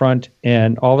waterfront,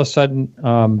 and all of a sudden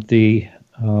the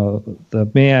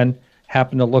man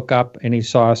happened to look up and he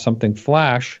saw something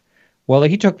flash. Well,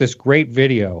 he took this great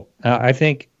video.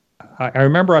 I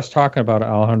remember us talking about it,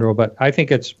 Alejandro, but I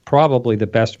think it's probably the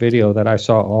best video that I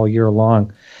saw all year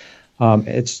long.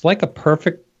 It's like a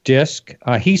perfect disc.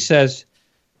 He says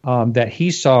that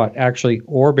he saw it actually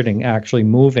orbiting, actually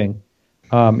moving.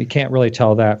 You can't really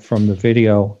tell that from the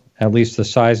video, at least the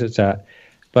size it's at.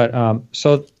 But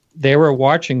so they were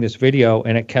watching this video,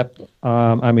 and it kept,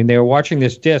 they were watching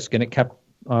this disc, and it kept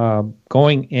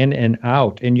going in and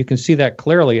out. And you can see that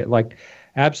clearly. It like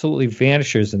absolutely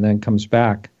vanishes and then comes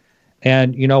back.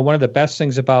 And, one of the best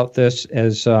things about this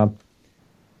is that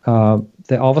all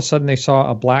of a sudden they saw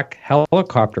a black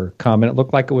helicopter come, and it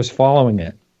looked like it was following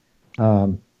it.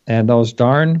 And those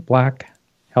darn black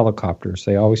helicopters,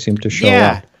 they always seem to show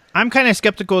up. I'm kind of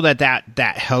skeptical that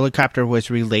helicopter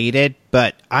was related,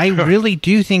 but I really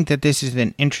do think that this is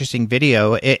an interesting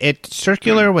video. It's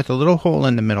circular with a little hole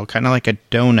in the middle, kind of like a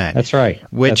donut. That's right.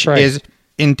 Which is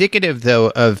indicative,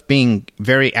 though, of being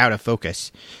very out of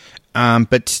focus.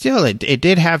 But still, it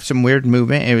did have some weird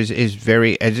movement.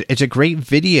 It's a great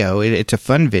video. It's a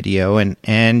fun video.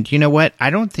 And you know what? I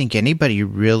don't think anybody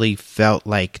really felt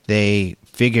like they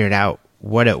figured out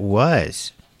what it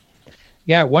was.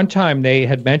 Yeah, one time they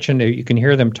had mentioned, you can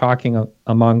hear them talking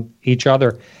among each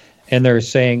other, and they're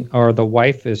saying, or the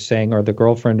wife is saying, or the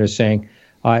girlfriend is saying,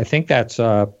 I think that's,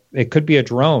 it could be a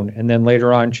drone. And then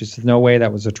later on, she said, no way,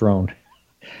 that was a drone.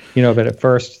 But at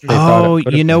first they thought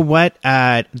it you know what?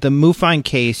 The MUFON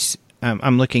case,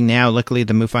 I'm looking now. Luckily,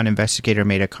 the MUFON investigator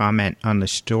made a comment on the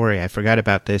story. I forgot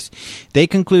about this. They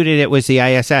concluded it was the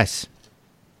ISS.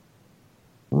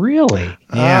 Really?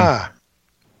 Yeah.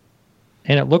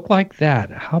 And it looked like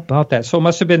that. How about that? So it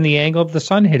must have been the angle of the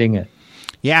sun hitting it.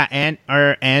 Yeah,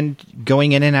 and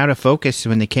going in and out of focus.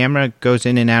 When the camera goes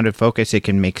in and out of focus, it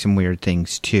can make some weird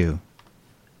things too.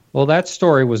 Well, that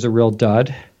story was a real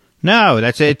dud. No,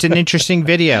 it's an interesting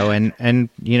video, and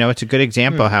it's a good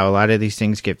example how a lot of these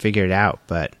things get figured out.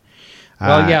 But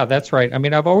well, yeah, that's right. I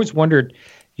mean, I've always wondered,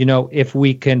 if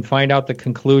we can find out the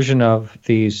conclusion of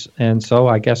these, and so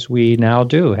I guess we now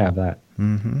do have that.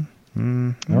 Mm-hmm.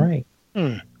 Mm-hmm.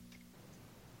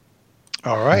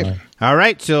 All right. All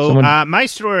right. So my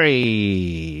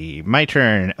story, my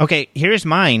turn. Okay, here's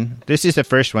mine. This is the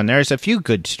first one. There's a few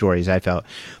good stories I felt,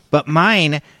 but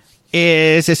mine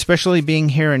is, especially being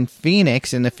here in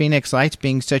Phoenix and the Phoenix Lights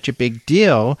being such a big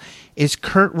deal, is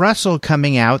Kurt Russell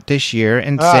coming out this year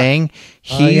and saying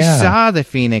he saw the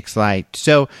Phoenix Light.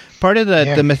 So part of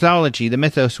the mythology, the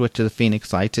mythos with the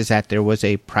Phoenix Lights is that there was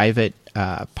a private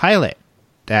pilot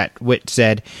that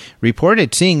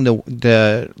reported seeing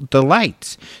the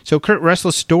lights. So Kurt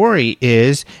Russell's story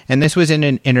is, and this was in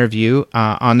an interview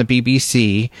on the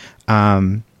BBC,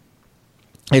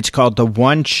 it's called The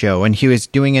One Show, and he was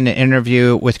doing an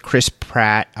interview with Chris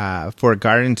Pratt for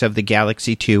Guardians of the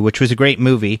Galaxy 2, which was a great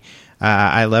movie.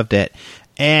 I loved it.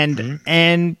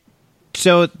 And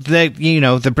so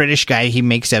the British guy, he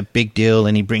makes a big deal,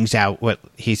 and he brings out what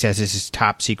he says is his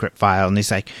top secret file, and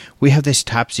he's like, we have this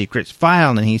top secret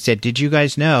file. And he said, did you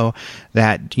guys know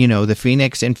that the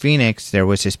Phoenix, there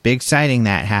was this big sighting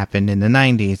that happened in the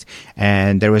 90s,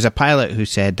 and there was a pilot who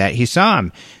said that he saw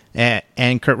him.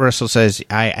 And Kurt Russell says,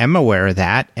 I am aware of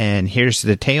that, and here's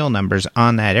the tail numbers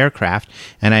on that aircraft,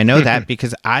 and I know that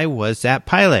because I was that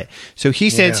pilot. So he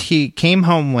says he came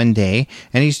home one day,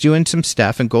 and he's doing some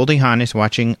stuff, and Goldie Hawn is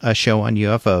watching a show on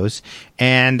UFOs,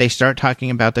 and they start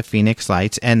talking about the Phoenix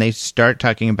Lights, and they start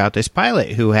talking about this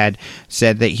pilot who had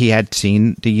said that he had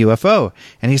seen the UFO.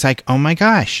 And he's like, oh my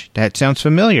gosh, that sounds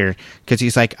familiar, because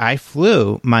he's like, I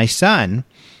flew my son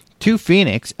to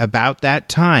Phoenix about that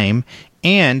time,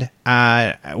 and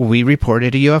we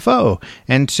reported a UFO.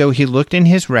 And so he looked in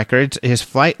his records, his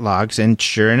flight logs, and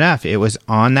sure enough, it was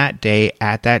on that day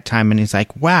at that time. And he's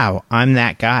like, wow, I'm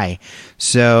that guy.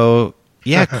 So,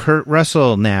 yeah, Kurt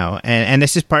Russell now. And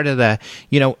this is part of the,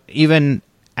 even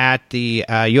at the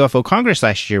UFO Congress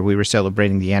last year, we were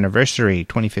celebrating the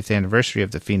 25th anniversary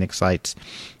of the Phoenix Lights.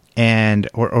 And,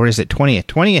 or is it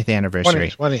 20th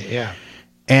anniversary? 20, yeah.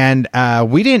 And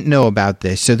we didn't know about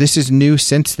this, so this is new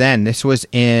since then. This was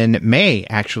in May,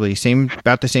 actually,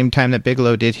 about the same time that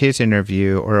Bigelow did his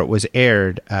interview, or it was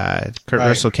aired. Kurt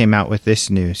Russell came out with this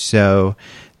news, so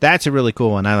that's a really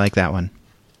cool one. I like that one.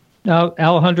 Now,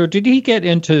 Alejandro, did he get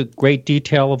into great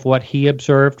detail of what he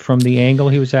observed from the angle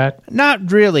he was at?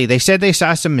 Not really. They said they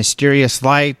saw some mysterious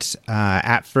lights.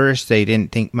 At first, they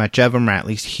didn't think much of them, or at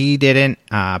least he didn't.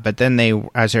 But then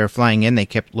as they were flying in, they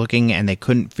kept looking, and they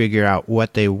couldn't figure out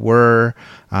what they were.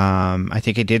 I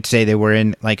think it did say they were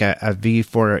in like a V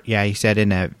he said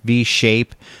in a V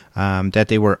shape, that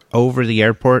they were over the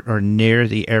airport or near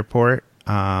the airport.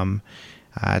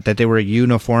 That they were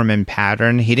uniform in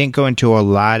pattern. He didn't go into a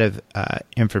lot of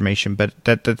information, but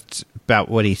that's about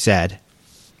what he said.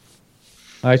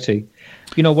 I see.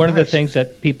 One of the things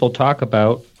that people talk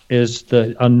about is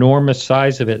the enormous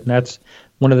size of it, and that's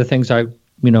one of the things I,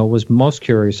 was most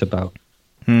curious about.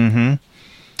 Mm-hmm.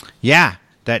 Yeah,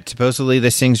 that supposedly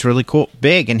this thing's really cool,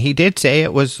 big, and he did say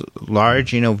it was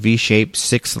large, V-shaped,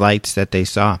 6 lights that they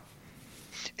saw.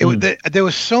 There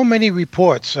was so many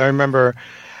reports, I remember,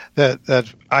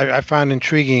 that I found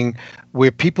intriguing, where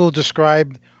people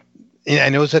described,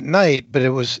 and it was at night, but it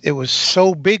was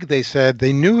so big. They said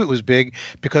they knew it was big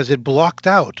because it blocked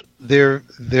out their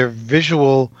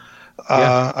visual,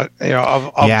 of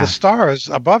the stars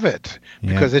above it,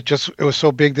 because it was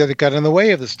so big that it got in the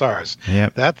way of the stars. Yeah,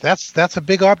 that's a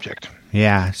big object.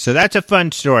 Yeah, so that's a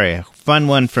fun story, a fun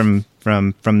one from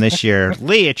this year.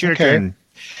 Lee, it's your turn.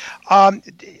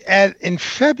 In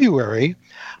February.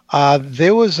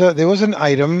 There was an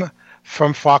item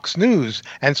from Fox News,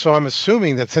 and so I'm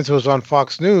assuming that since it was on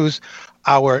Fox News,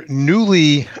 our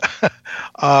newly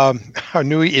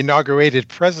inaugurated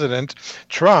president,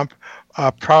 Trump,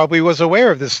 probably was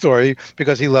aware of this story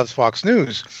because he loves Fox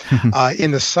News.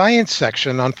 In the science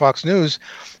section on Fox News,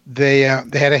 they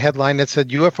had a headline that said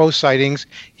UFO sightings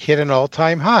hit an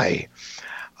all-time high.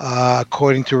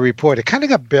 According to a report. It kind of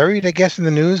got buried, I guess, in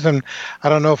the news, and I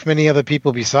don't know if many other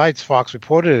people besides Fox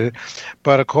reported it,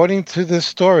 but according to this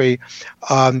story,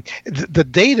 the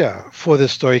data for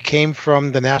this story came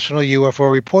from the National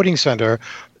UFO Reporting Center.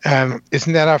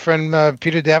 Isn't that our friend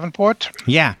Peter Davenport?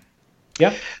 Yeah.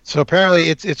 Yeah. So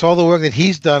apparently it's all the work that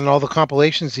he's done, all the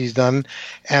compilations he's done,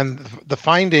 and the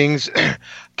findings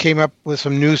came up with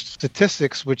some new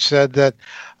statistics which said that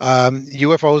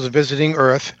UFOs are visiting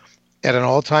Earth at an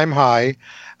all-time high,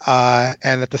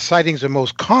 and that the sightings are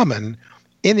most common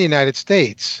in the United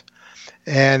States.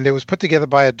 And it was put together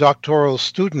by a doctoral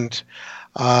student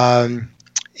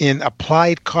in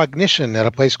applied cognition at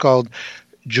a place called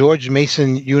George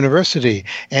Mason University.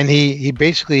 And he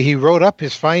basically wrote up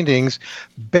his findings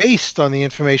based on the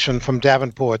information from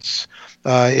Davenport's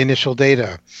initial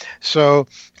data. So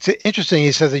it's interesting.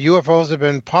 He says that UFOs have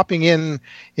been popping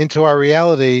into our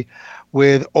reality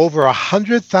with over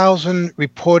 100,000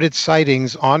 reported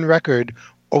sightings on record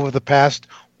over the past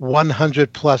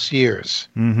 100 plus years.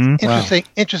 Mm-hmm.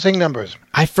 Interesting numbers.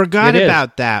 I forgot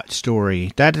about that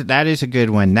story. That is a good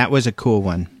one. That was a cool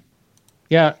one.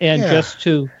 Yeah, and just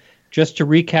to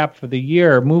recap for the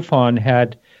year, MUFON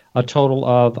had a total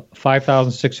of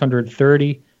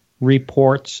 5,630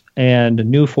 reports, and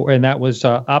that was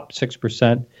up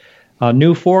 6%.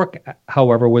 New Fork,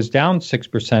 however, was down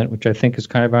 6%, which I think is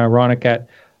kind of ironic, at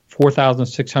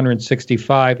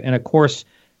 4,665. And of course,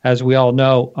 as we all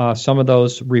know, some of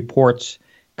those reports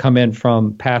come in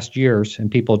from past years,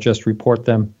 and people just report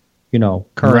them,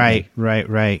 currently.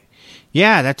 Right.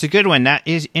 Yeah, that's a good one. That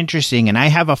is interesting, and I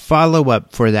have a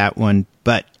follow-up for that one,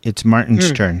 but it's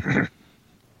Martin's turn.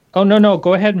 Oh, no.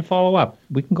 Go ahead and follow up.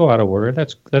 We can go out of order.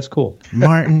 That's cool.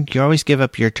 Martin, you always give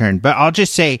up your turn. But I'll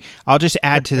just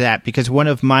add to that, because one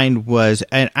of mine was,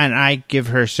 and I give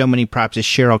her so many props, is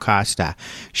Cheryl Costa.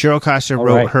 Cheryl Costa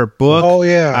wrote her book,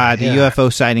 the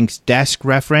UFO Sightings Desk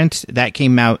Reference. That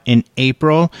came out in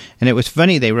April. And it was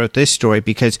funny they wrote this story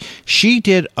because she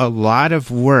did a lot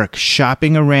of work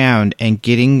shopping around and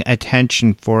getting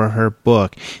attention for her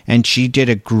book. And she did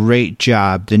a great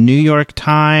job. The New York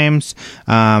Times,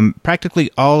 practically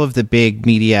all of the big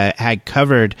media had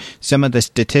covered some of the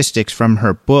statistics from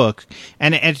her book.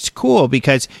 And it's cool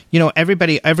because,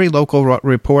 every local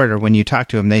reporter, when you talk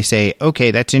to them, they say,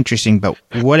 okay, that's interesting, but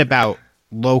what about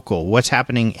local? What's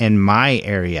happening in my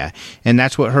area? And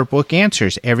that's what her book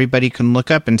answers. Everybody can look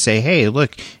up and say, hey,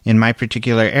 look, in my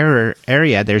particular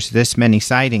area, there's this many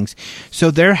sightings.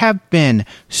 So there have been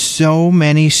so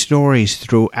many stories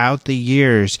throughout the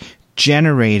years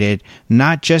generated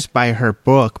not just by her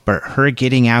book, but her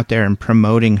getting out there and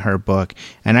promoting her book.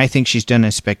 And I think she's done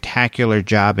a spectacular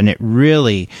job, and it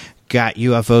really got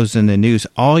UFOs in the news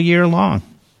all year long.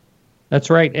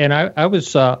 That's right. And I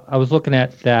was looking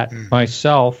at that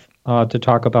myself to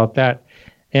talk about that.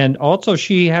 And also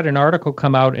she had an article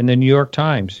come out in the New York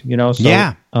Times,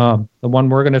 the one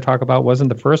we're going to talk about wasn't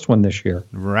the first one this year.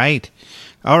 Right.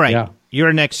 All right. Yeah.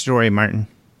 Your next story, Martin.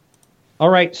 All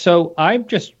right, so I'm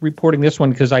just reporting this one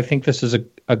because I think this is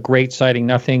a great sighting,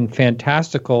 nothing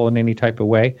fantastical in any type of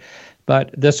way.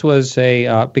 But this was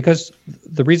because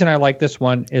the reason I like this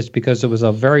one is because it was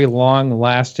a very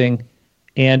long-lasting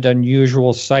and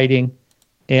unusual sighting,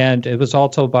 and it was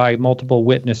also by multiple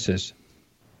witnesses.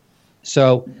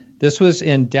 So this was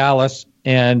in Dallas,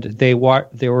 and they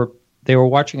were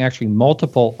watching actually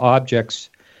multiple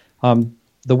objects.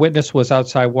 The witness was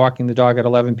outside walking the dog at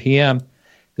 11 p.m.,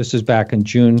 This is back in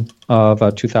June of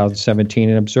 2017,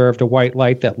 and observed a white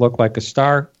light that looked like a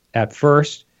star at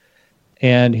first.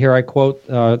 And here I quote,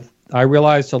 I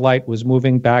realized the light was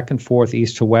moving back and forth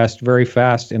east to west very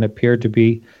fast and appeared to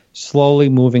be slowly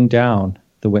moving down,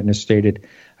 the witness stated.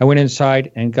 I went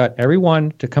inside and got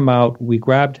everyone to come out. We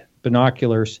grabbed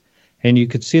binoculars, and you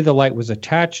could see the light was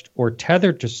attached or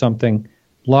tethered to something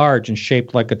large and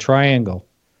shaped like a triangle.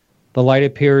 The light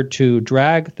appeared to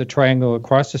drag the triangle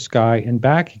across the sky and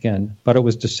back again, but it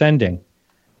was descending.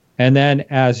 And then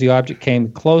as the object came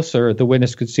closer, the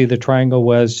witness could see the triangle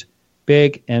was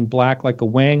big and black like a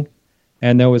wing,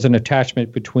 and there was an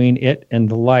attachment between it and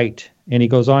the light. And he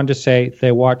goes on to say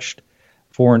they watched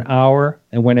for an hour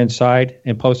and went inside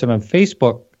and posted on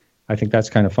Facebook. I think that's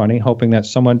kind of funny, hoping that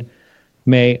someone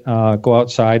may go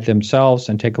outside themselves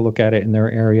and take a look at it in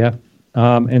their area.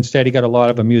 Instead, he got a lot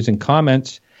of amusing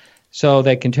comments. So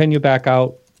they continued back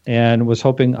out and was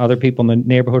hoping other people in the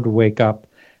neighborhood would wake up.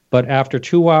 But after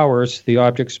 2 hours, the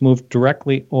objects moved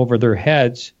directly over their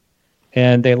heads,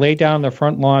 and they lay down their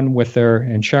front lawn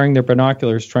and sharing their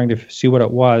binoculars, trying to see what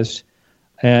it was.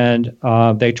 And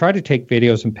they tried to take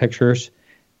videos and pictures,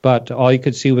 but all you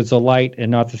could see was the light and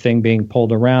not the thing being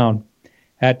pulled around.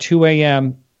 At 2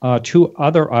 a.m., 2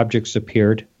 other objects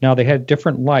appeared. Now, they had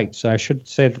different lights. I should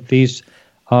say that these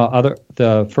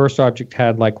the first object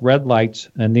had like red lights,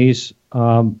 and these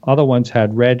other ones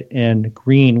had red and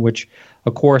green, which,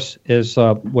 of course, is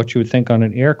what you would think on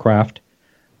an aircraft.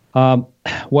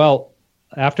 Well,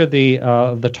 after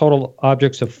the total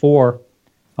objects of 4,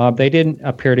 they didn't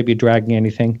appear to be dragging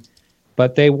anything,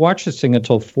 but they watched this thing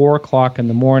until 4 o'clock in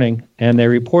the morning, and they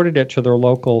reported it to their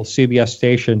local CBS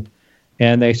station,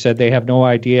 and they said they have no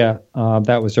idea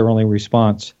that was their only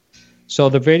response. So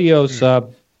the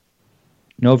videos...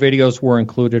 No videos were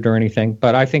included or anything,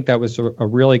 but I think that was a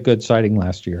really good sighting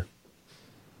last year.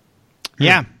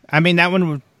 Yeah, I mean, that one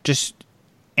was just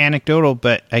anecdotal,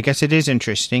 but I guess it is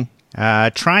interesting.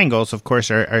 Triangles, of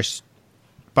course, are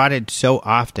spotted so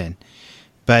often.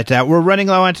 But we're running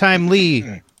low on time. Lee,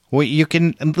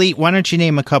 Lee, why don't you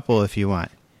name a couple if you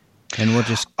want? And we'll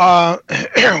just...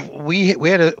 we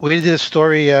did a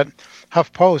story at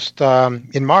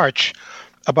HuffPost in March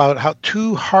about how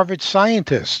 2 Harvard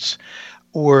scientists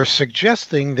were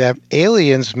suggesting that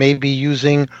aliens may be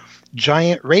using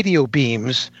giant radio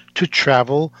beams to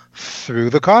travel through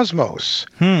the cosmos,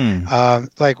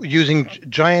 like using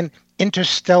giant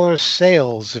interstellar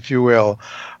sails, if you will.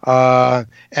 And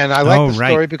I like the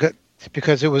story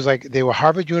because it was like they were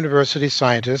Harvard University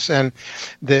scientists, and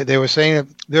they were saying that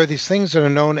there are these things that are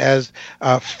known as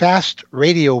fast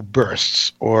radio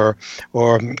bursts or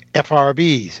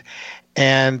FRBs.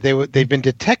 and they've been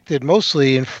detected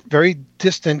mostly in very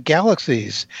distant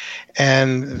galaxies.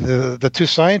 And the two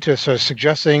scientists are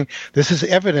suggesting this is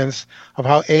evidence of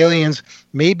how aliens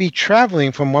may be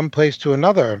traveling from one place to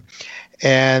another.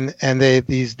 And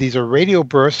these are radio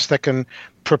bursts that can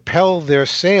propel their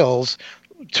sails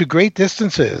to great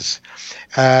distances.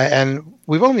 And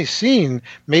we've only seen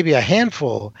maybe a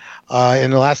handful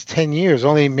in the last 10 years.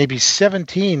 Only maybe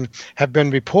 17 have been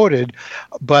reported.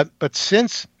 But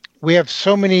since we have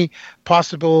so many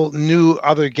possible new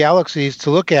other galaxies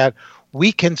to look at,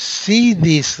 we can see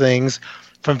these things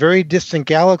from very distant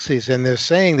galaxies. And they're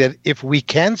saying that if we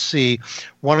can see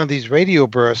one of these radio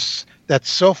bursts that's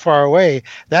so far away,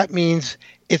 that means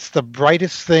it's the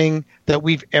brightest thing that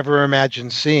we've ever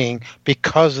imagined seeing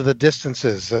because of the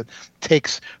distances it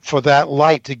takes for that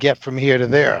light to get from here to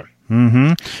there.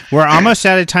 Mm-hmm. We're almost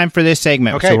out of time for this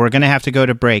segment, okay. So we're going to have to go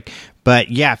to break.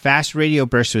 But yeah, fast radio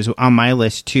bursts was on my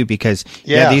list too, because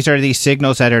these are these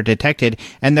signals that are detected.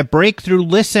 And the Breakthrough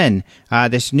Listen,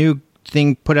 this new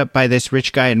thing put up by this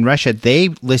rich guy in Russia, they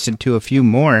listened to a few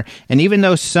more, and even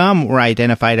though some were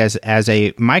identified as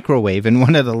a microwave in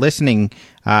one of the listening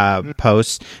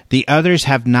posts, the others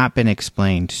have not been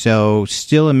explained. So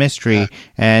still a mystery,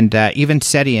 and even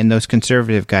SETI and those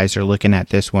conservative guys are looking at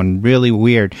this one. Really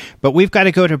weird. But we've got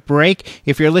to go to break.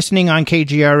 If you're listening on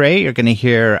KGRA, you're going to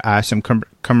hear some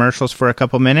commercials for a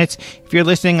couple minutes. If you're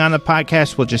listening on the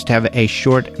podcast, we'll just have a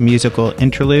short musical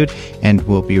interlude, and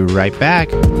we'll be right back.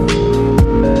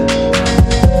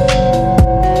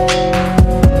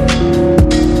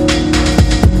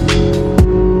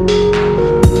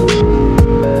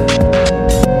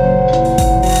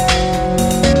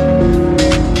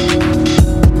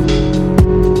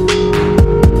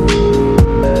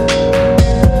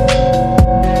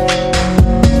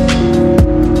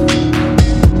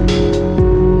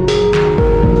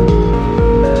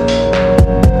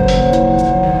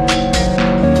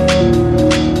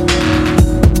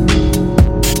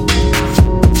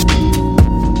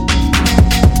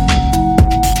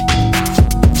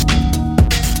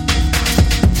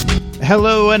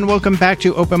 Hello and welcome back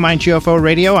to Open Mind UFO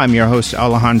Radio. I'm your host,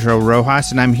 Alejandro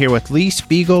Rojas, and I'm here with Lee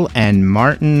Speigel and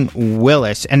Martin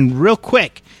Willis. And real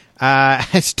quick,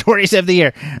 stories of the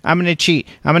year. I'm going to cheat.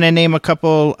 I'm going to name a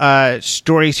couple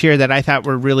stories here that I thought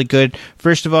were really good.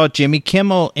 First of all, Jimmy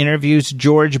Kimmel interviews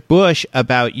George Bush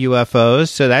about UFOs,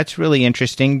 so that's really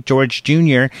interesting. George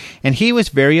Jr., and he was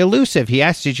very elusive. He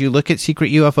asked, did you look at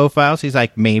secret UFO files? He's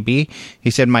like, maybe.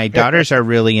 He said, my daughters are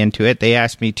really into it. They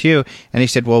asked me too. And he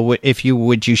said, well,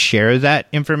 would you share that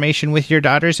information with your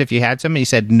daughters if you had some? And he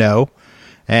said, no.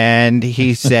 And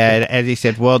he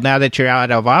said, well, now that you're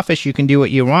out of office, you can do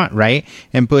what you want, right?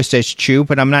 And Bush says, true,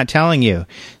 but I'm not telling you.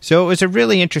 So it was a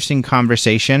really interesting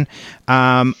conversation.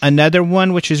 Another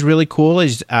one, which is really cool,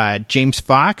 is James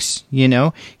Fox.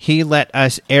 He let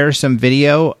us air some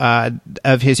video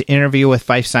of his interview with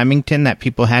Fife Symington that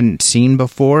people hadn't seen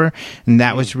before. And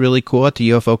that was really cool at the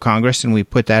UFO Congress, and we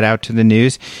put that out to the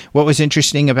news. What was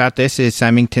interesting about this is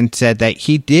Symington said that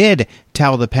he did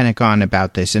tell the Pentagon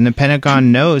about this, and the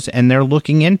Pentagon knows, and they're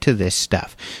looking into this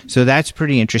stuff. So that's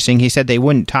pretty interesting. He said they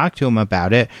wouldn't talk to him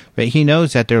about it, but he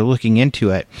knows that they're looking into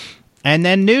it. And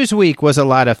then Newsweek was a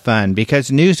lot of fun, because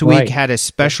Newsweek had a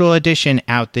special edition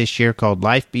out this year called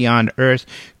Life Beyond Earth ?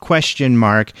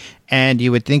 And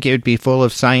you would think it would be full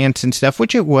of science and stuff,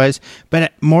 which it was,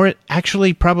 but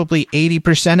actually probably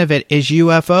 80% of it is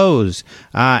UFOs.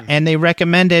 And they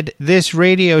recommended this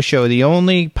radio show. The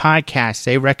only podcast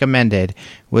they recommended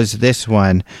was this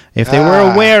one. If they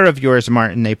were aware of yours,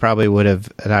 Martin, they probably would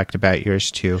have talked about yours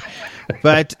too.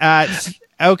 But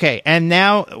okay, and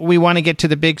now we want to get to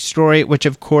the big story, which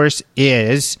of course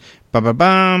is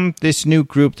this new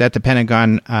group that the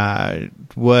Pentagon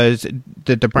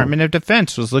the Department of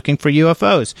Defense was looking for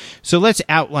UFOs. So let's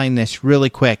outline this really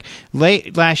quick.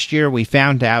 Late last year, we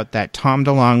found out that Tom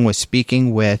DeLonge was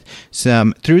speaking with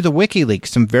through the WikiLeaks,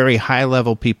 some very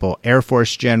high-level people, Air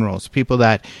Force generals, people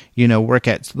that, work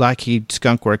at Lockheed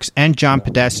Skunk Works, and John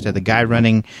Podesta, the guy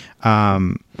running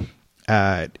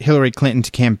Hillary Clinton's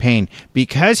campaign.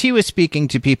 Because he was speaking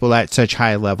to people at such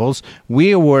high levels,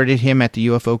 we awarded him at the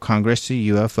UFO Congress the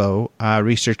UFO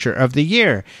Researcher of the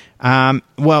Year.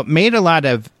 It made a lot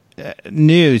of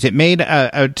news. It made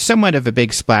a somewhat of a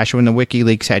big splash when the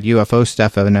WikiLeaks had UFO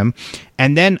stuff on them.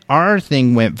 And then our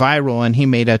thing went viral, and he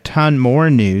made a ton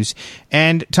more news.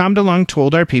 And Tom DeLonge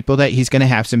told our people that he's going to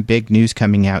have some big news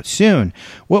coming out soon.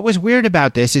 What was weird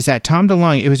about this is that Tom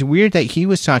DeLonge, it was weird that he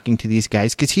was talking to these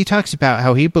guys because he talks about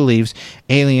how he believes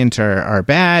aliens are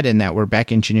bad and that we're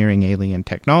back engineering alien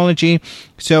technology.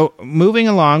 So moving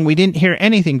along, we didn't hear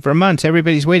anything for months.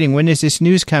 Everybody's waiting. When is this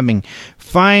news coming?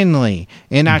 Finally,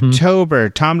 in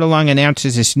October, Tom DeLonge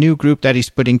announces this new group that he's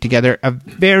putting together, a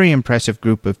very impressive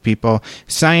group of people,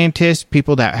 scientists,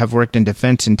 people that have worked in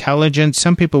defense intelligence,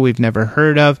 some people we've never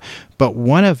heard of, but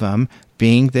one of them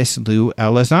being this Lou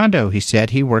Elizondo. He said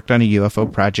he worked on a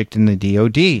UFO project in the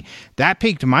DOD. That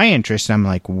piqued my interest. I'm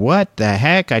like, what the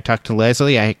heck? I talked to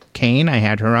Leslie Kane. I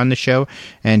had her on the show,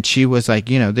 and she was like,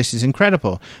 this is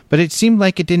incredible. But it seemed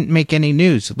like it didn't make any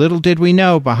news. Little did we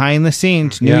know, behind the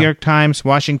scenes, New York Times,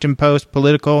 Washington Post,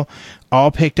 Political,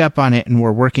 all picked up on it and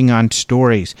were working on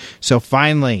stories. So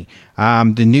finally,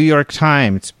 the New York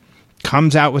Times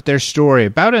comes out with their story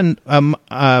about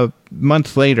a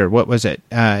month later. What was it?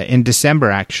 In December,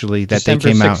 actually, that December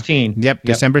they came 16. out. Yep,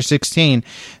 December 16.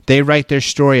 They write their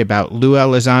story about Lou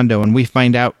Elizondo, and we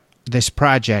find out this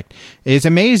project is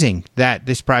amazing, that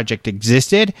this project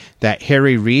existed, that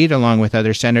Harry Reid, along with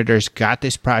other senators, got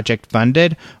this project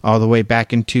funded all the way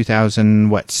back in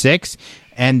 2006.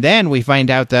 And then we find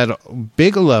out that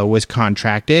Bigelow was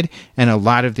contracted, and a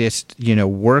lot of this,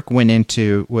 work went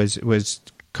into was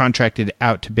contracted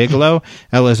out to Bigelow.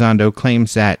 Elizondo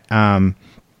claims that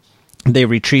they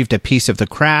retrieved a piece of the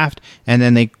craft, and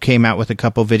then they came out with a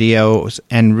couple videos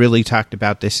and really talked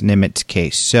about this Nimitz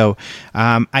case. So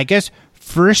I guess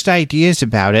first ideas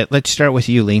about it. Let's start with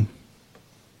you, Lee.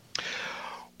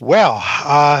 Well,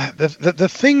 the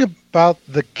thing about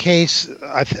the case,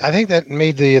 I think that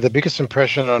made the biggest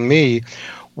impression on me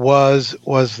was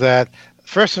that,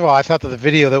 first of all, I thought that the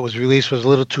video that was released was a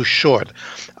little too short,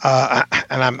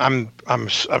 and I'm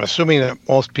assuming that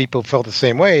most people felt the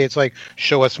same way. It's like,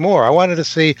 show us more. I wanted to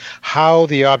see how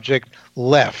the object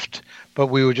left, but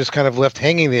we were just kind of left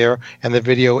hanging there, and the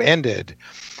video ended.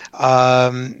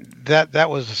 That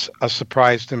was a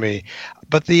surprise to me.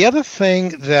 But the other thing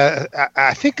that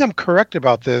I think I'm correct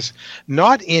about this,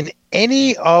 not in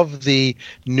any of the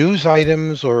news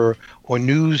items or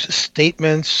news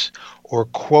statements or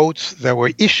quotes that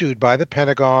were issued by the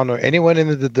Pentagon or anyone in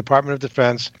the Department of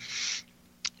Defense,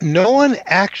 no one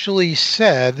actually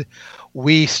said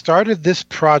we started this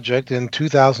project in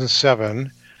 2007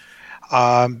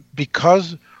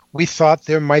 because we thought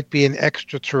there might be an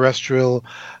extraterrestrial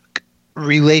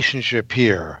relationship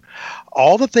here.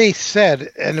 All that they said,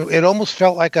 and it almost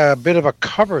felt like a bit of a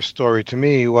cover story to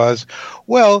me, was,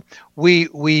 well, we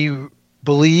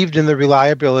believed in the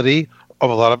reliability of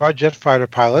a lot of our jet fighter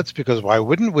pilots, because why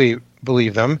wouldn't we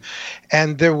believe them?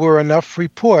 And there were enough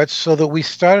reports so that we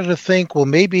started to think, well,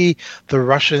 maybe the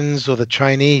Russians or the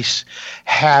Chinese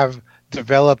have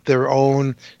developed their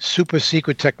own super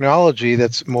secret technology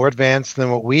that's more advanced than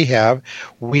what we have.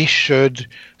 We should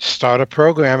start a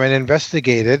program and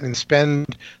investigate it and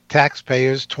spend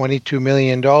taxpayers $22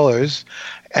 million.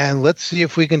 And let's see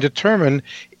if we can determine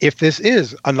if this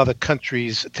is another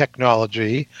country's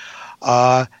technology.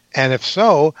 And if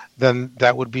so, then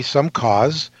that would be some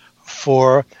cause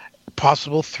for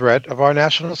possible threat of our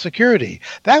national security.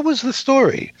 That was the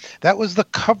story. That was the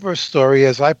cover story,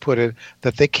 as I put it,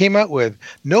 that they came out with.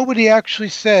 Nobody actually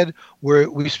said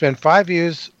we spent 5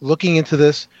 years looking into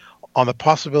this on the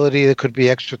possibility there could be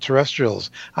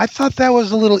extraterrestrials. I thought that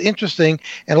was a little interesting,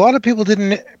 and a lot of people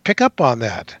didn't pick up on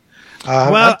that.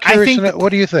 Well, I think. What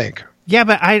do you think? Yeah,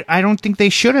 but I don't think they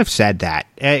should have said that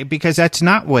because that's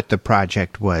not what the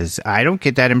project was. I don't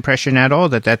get that impression at all.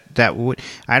 That would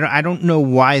I don't know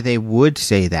why they would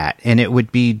say that, and it would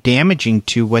be damaging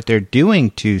to what they're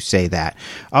doing to say that.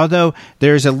 Although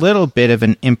there's a little bit of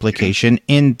an implication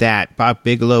in that Bob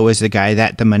Bigelow is the guy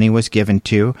that the money was given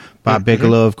to. Bob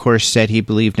Bigelow, of course, said he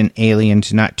believed in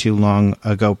aliens not too long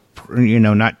ago.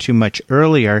 Not too much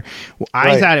earlier.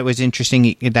 I thought it was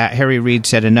interesting that Harry Reid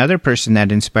said another person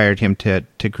that inspired him to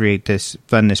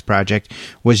fund this project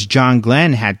was John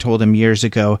Glenn had told him years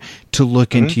ago to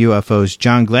look into UFOs.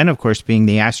 John Glenn, of course, being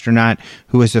the astronaut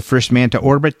who was the first man to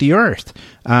orbit the Earth.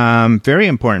 Very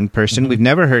important person. We've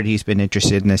never heard he's been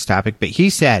interested in this topic, but he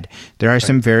said there are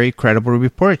some very credible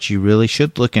reports. You really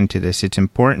should look into this. It's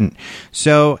important.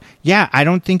 So, yeah, I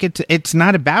don't think it's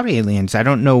not about aliens. I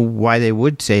don't know why they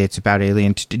would say it's about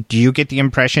aliens. Do you get the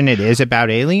impression it is about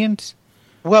aliens?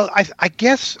 Well, I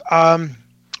guess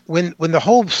when the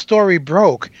whole story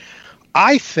broke,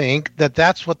 I think that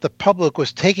that's what the public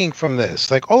was taking from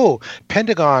this. Like, oh,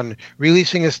 Pentagon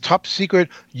releasing its top secret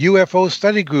UFO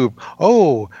study group.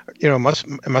 Oh, it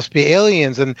must be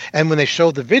aliens. And when they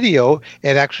showed the video,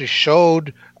 it actually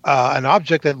showed an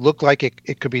object that looked like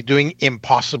it could be doing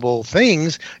impossible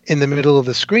things in the middle of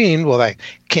the screen. Well, that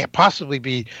can't possibly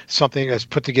be something that's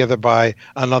put together by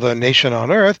another nation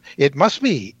on Earth. It must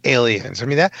be aliens. I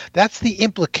mean, that's the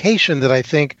implication that I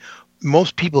think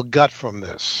most people got from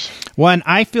this. Well, and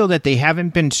I feel that they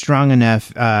haven't been strong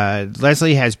enough.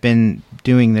 Leslie has been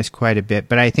doing this quite a bit,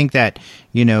 but I think that,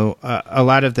 a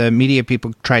lot of the media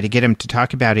people try to get him to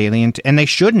talk about aliens, and they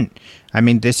shouldn't. I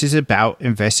mean, this is about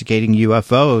investigating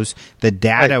UFOs. The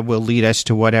data will lead us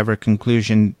to whatever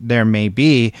conclusion there may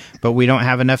be, but we don't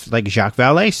have enough, like Jacques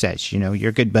Vallée says, you're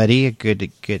a good buddy, a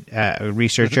good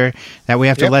researcher, that we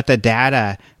have to let the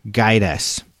data guide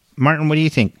us. Martin, what do you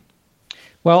think?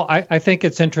 Well, I think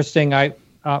it's interesting. I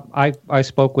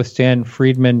spoke with Stan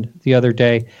Friedman the other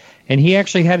day, and he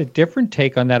actually had a different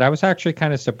take on that. I was actually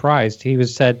kind of surprised. He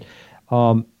said,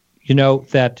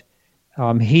 that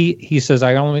he says,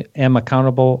 I only am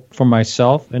accountable for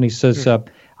myself. And he says,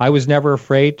 I was never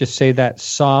afraid to say that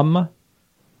some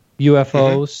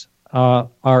UFOs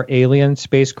are alien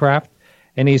spacecraft.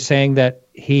 And he's saying that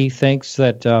he thinks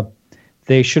that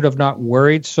they should have not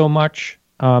worried so much.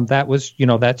 That was,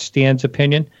 that's Stan's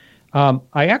opinion. I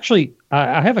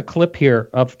have a clip here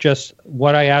of just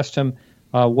what I asked him,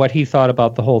 what he thought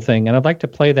about the whole thing, and I'd like to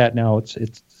play that now. It's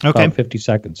okay. About 50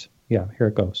 seconds. Yeah, here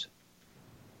it goes.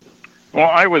 Well,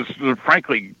 I was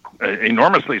frankly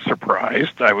enormously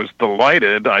surprised. I was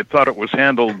delighted. I thought it was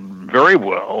handled very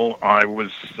well. I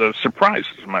was surprised,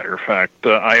 as a matter of fact.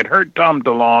 I had heard Tom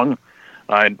DeLonge.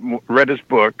 I'd read his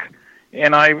book,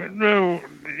 and I knew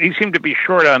he seemed to be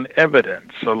short on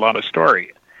evidence, a lot of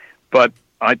story. But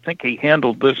I think he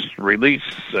handled this release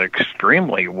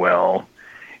extremely well.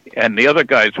 And the other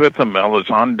guys with him,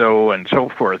 Elizondo and so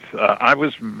forth, I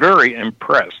was very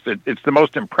impressed. It's the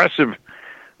most impressive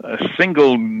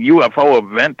single UFO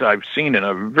event I've seen in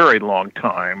a very long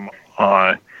time.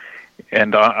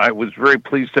 And I was very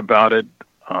pleased about it.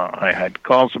 I had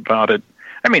calls about it.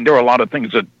 I mean, there were a lot of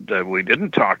things that we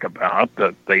didn't talk about,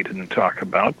 that they didn't talk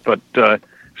about, but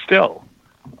still,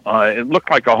 it looked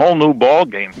like a whole new ball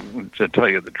game, to tell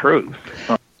you the truth.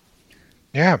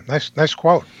 Yeah, nice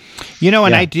quote.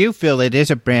 And I do feel it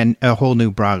is a whole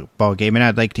new ball game, and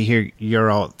I'd like to hear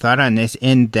your all thought on this.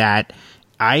 In that,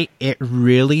 it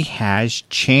really has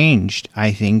changed,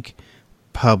 I think,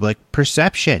 public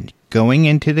perception going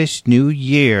into this new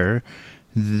year.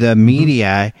 The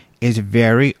media is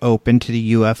very open to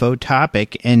the UFO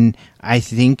topic, and I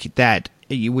think that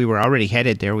we were already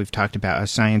headed there. We've talked about how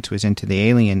science was into the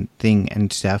alien thing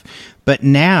and stuff, but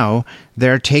now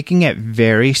they're taking it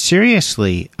very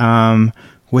seriously,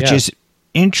 which is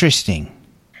interesting.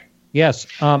 Yes.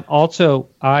 Also,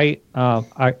 I've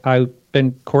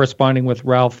been corresponding with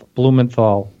Ralph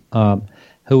Blumenthal,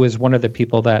 who is one of the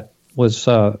people that was,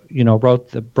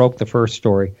 broke the first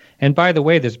story. And by the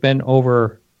way, there's been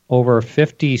over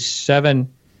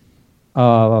 57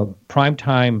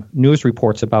 primetime news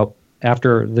reports about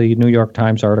after the New York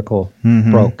Times article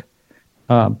broke,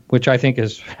 which I think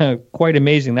is quite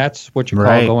amazing. That's what you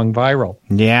call going viral.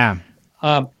 Yeah.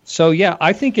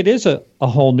 I think it is a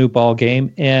whole new ball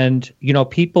game, and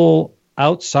people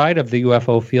outside of the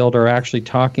UFO field are actually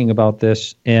talking about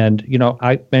this. And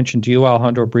I mentioned to you,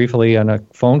 Alejandro, briefly on a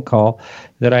phone call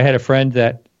that I had a friend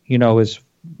that is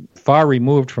far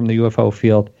removed from the UFO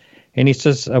field. And he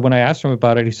says, when I asked him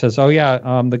about it, he says,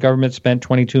 the government spent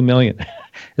 $22 million.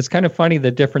 It's kind of funny,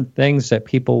 the different things that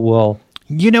people will,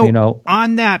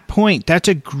 on that point, that's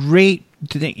a great,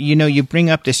 you bring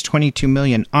up this $22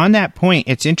 million. On that point,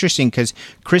 it's interesting because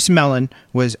Chris Mellon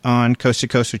was on Coast to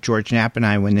Coast with George Knapp and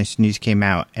I when this news came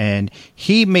out, and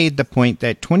he made the point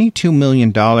that $22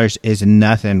 million is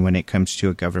nothing when it comes to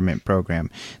a government program.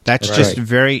 That's just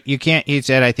very, he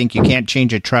said, I think you can't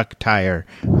change a truck tire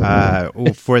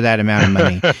for that amount of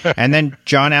money. And then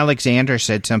John Alexander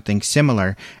said something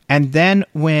similar. And then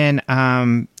when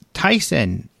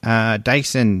Dyson,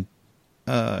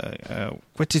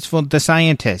 what's his full? The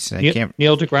scientist.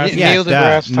 Neil deGrasse.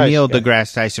 Neil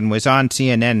deGrasse Tyson was on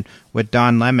CNN with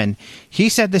Don Lemon. He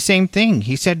said the same thing.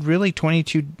 He said, really,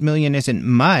 $22 million isn't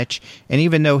much. And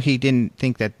even though he didn't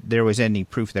think that there was any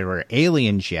proof there were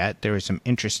aliens yet, there was some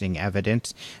interesting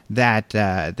evidence that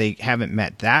they haven't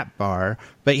met that bar.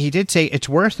 But he did say it's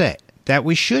worth it, that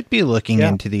we should be looking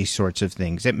into these sorts of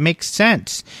things. It makes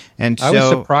sense. And so, I was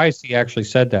surprised he actually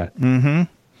said that. Mm-hmm.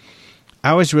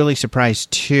 I was really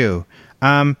surprised too.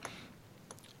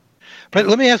 But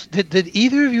let me ask: Did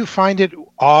either of you find it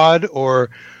odd or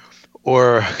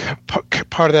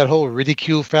part of that whole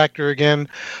ridicule factor again?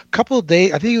 A couple of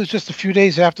days, I think it was just a few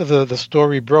days after the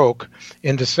story broke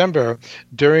in December,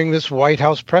 during this White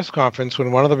House press conference,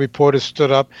 when one of the reporters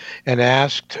stood up and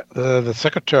asked the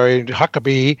Secretary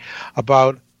Huckabee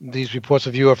about these reports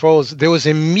of UFOs, there was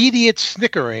immediate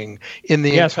snickering in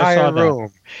the entire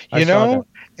room. You know,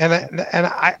 and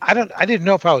I didn't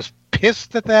know if I was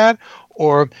pissed at that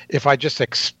or if I just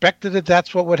expected that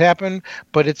that's what would happen.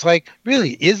 But it's like,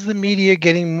 really, is the media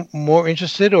getting more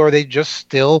interested, or are they just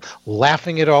still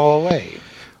laughing it all away?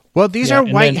 Well, these are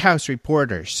White House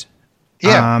reporters.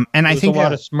 Yeah. And I think a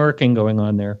lot of smirking going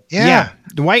on there. Yeah.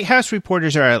 The White House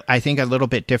reporters are, I think, a little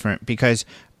bit different because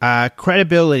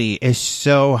credibility is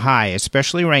so high,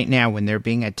 especially right now when they're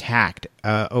being attacked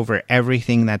over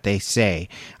everything that they say.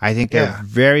 I think they're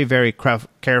very, very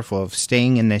careful of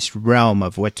staying in this realm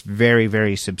of what's very,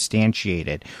 very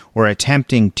substantiated or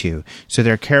attempting to. So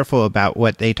they're careful about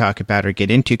what they talk about or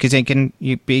get into because they can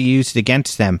be used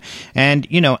against them. And,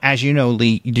 you know, as you know,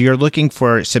 Lee, you're looking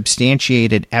for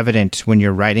substantiated evidence when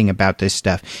you're writing about this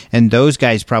stuff. And those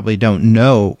guys probably don't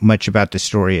know much about the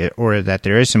story or that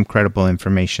there is some credible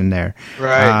information there.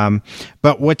 Right.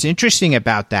 But what's interesting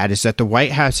about that is that the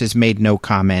White House has made no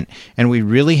comment, and we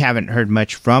really haven't heard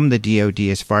much from the DOD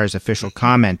as far as official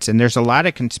comments. And there's a lot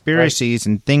of conspiracies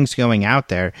and things going out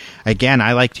there. Again,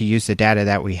 I like to use the data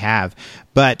that we have,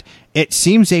 but it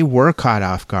seems they were caught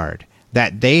off guard.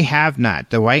 That they have not,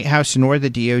 the White House nor the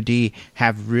DOD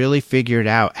have really figured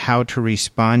out how to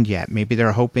respond yet. Maybe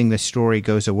they're hoping the story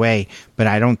goes away, but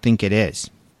I don't think it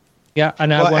is. Yeah,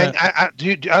 and I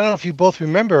don't know if you both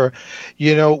remember,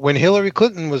 you know, when Hillary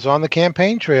Clinton was on the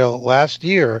campaign trail last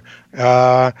year,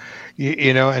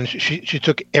 you know, and she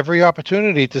took every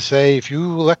opportunity to say, if you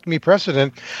elect me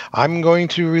president, I'm going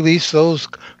to release those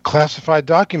classified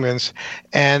documents,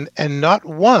 and not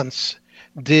once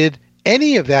did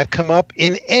any of that come up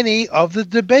in any of the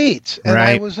debates, and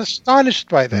I was astonished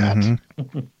by that.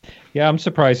 Mm-hmm. Yeah, I'm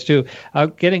surprised too.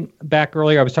 Getting back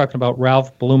earlier, I was talking about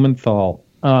Ralph Blumenthal.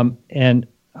 And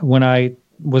when I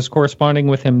was corresponding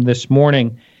with him this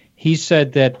morning, he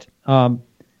said that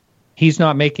he's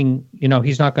not making, you know,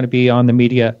 he's not going to be on the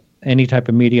media, any type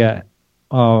of media,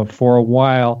 for a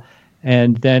while.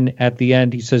 And then at the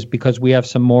end, he says, because we have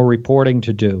some more reporting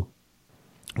to do.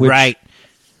 Which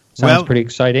sounds pretty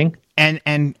exciting.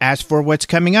 And as for what's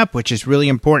coming up, which is really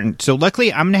important. So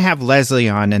luckily, I'm going to have Leslie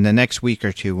on in the next week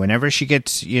or two. Whenever she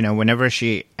gets, you know, whenever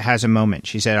she has a moment,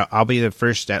 she said, I'll be the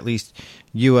first, at least,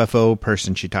 UFO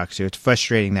person she talks to. It's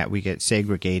frustrating that we get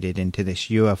segregated into this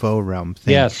UFO realm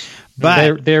thing. Yes,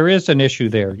 but there is an issue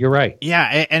there. You're right.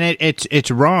 Yeah, and it's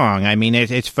wrong. I mean,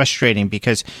 it's frustrating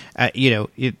because you know,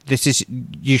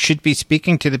 you should be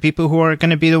speaking to the people who are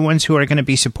going to be the ones who are going to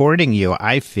be supporting you,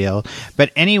 I feel.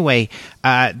 But anyway,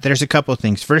 there's a couple of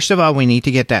things. First of all, we need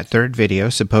to get that third video.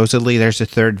 Supposedly, there's a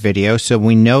third video, so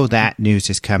we know that news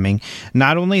is coming.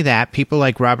 Not only that, people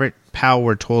like Robert Powell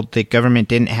were told the government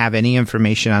didn't have any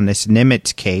information on this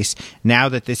Nimitz case. Now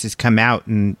that this has come out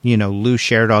and, you know, Lou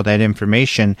shared all that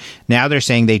information, now they're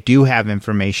saying they do have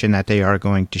information that they are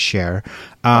going to share.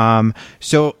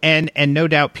 So, and no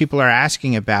doubt people are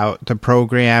asking about the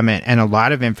program and a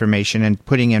lot of information and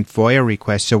putting in FOIA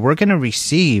requests. So we're going to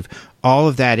receive all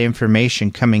of that information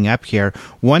coming up here.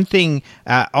 One thing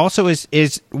also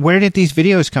is where did these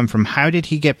videos come from? How did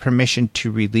he get permission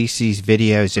to release these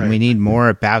videos? And we need more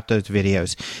about those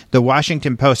videos. The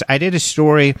Washington Post, I did a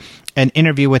story, an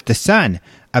interview with The Sun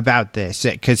about this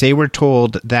because they were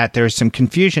told that there was some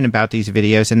confusion about these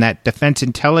videos and that Defense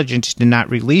Intelligence did not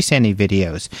release any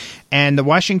videos. And the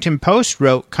Washington Post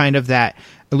wrote kind of that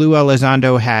Lou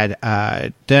Elizondo had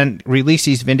released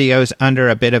these videos under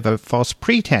a bit of a false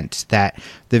pretense that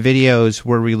the videos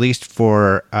were released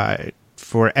for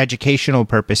educational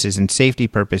purposes and safety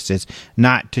purposes,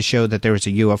 not to show that there was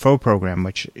a UFO program,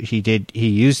 which he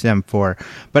used them for.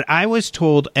 But I was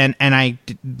told,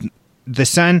 The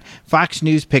Sun, Fox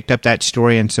News picked up that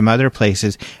story in some other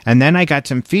places, and then I got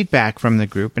some feedback from the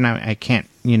group, and I can't,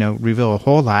 you know, reveal a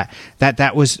whole lot,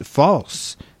 that was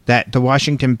false. That the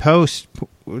Washington Post,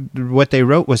 what they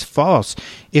wrote was false.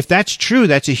 If that's true,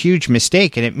 that's a huge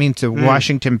mistake, and it means the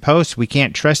Washington Post, we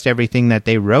can't trust everything that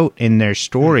they wrote in their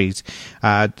stories.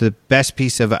 The best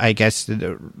piece of, I guess,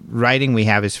 the writing we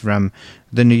have is from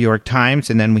the New York Times,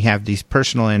 and then we have these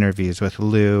personal interviews with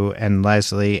Lou and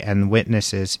Leslie and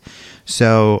witnesses.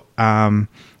 So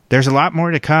there's a lot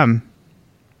more to come.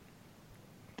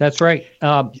 That's right.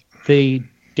 The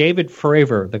David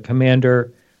Fravor, the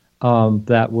commander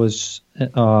that was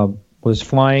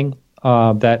flying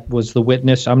that was the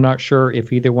witness. I'm not sure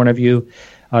if either one of you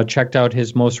checked out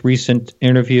his most recent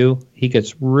interview. He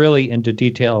gets really into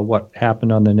detail of what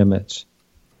happened on the Nimitz.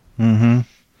 Mm-hmm.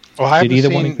 Well, did either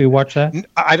one of you watch that?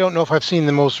 I don't know if I've seen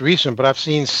the most recent, but I've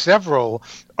seen several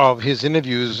of his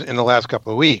interviews in the last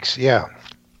couple of weeks. Yeah.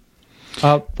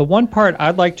 The one part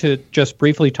I'd like to just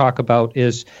briefly talk about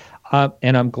is,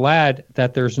 and I'm glad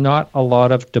that there's not a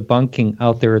lot of debunking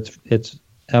out there. It's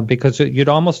because you'd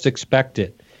almost expect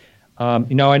it. I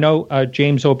know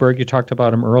James Oberg, you talked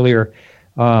about him earlier.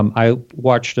 I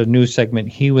watched a news segment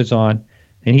he was on,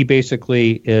 and he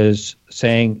basically is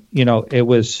saying, he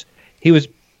was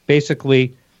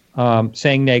basically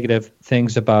saying negative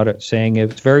things about it, saying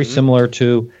it's very similar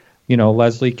to,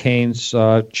 Leslie Kane's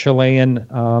Chilean,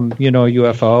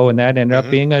 UFO, and that ended up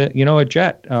being a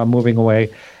jet moving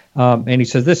away. And he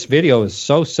says this video is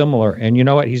so similar, and you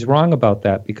know what? He's wrong about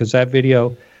that, because that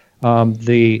video,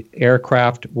 the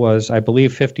aircraft was, I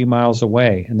believe, 50 miles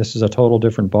away, and this is a total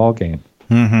different ballgame.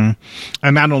 Mm-hmm.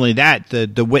 And not only that,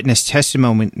 the witness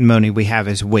testimony we have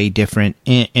is way different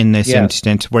in this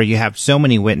instance, where you have so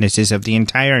many witnesses of the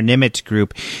entire Nimitz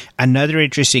group. Another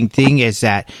interesting thing is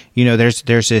that, there's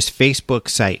this Facebook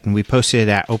site, and we posted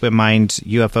it at Open Minds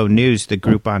UFO News, the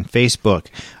group on Facebook.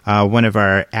 One of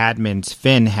our admins,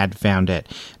 Finn, had found it.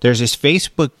 There's this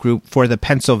Facebook group for the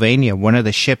Pennsylvania, one of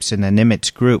the ships in the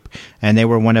Nimitz group, and they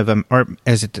were one of them, or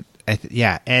is it?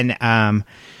 Yeah, and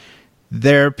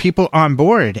there are people on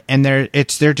board, and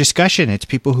it's their discussion. It's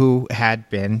people who had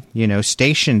been,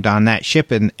 stationed on that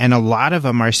ship, and a lot of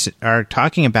them are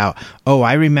talking about, oh,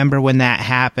 I remember when that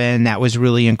happened. That was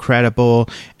really incredible.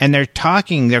 And they're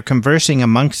conversing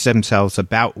amongst themselves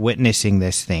about witnessing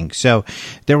this thing. So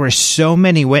there were so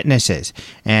many witnesses,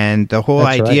 and the whole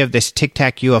idea of this Tic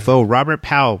Tac UFO, Robert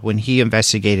Powell, when he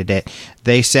investigated it,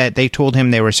 they told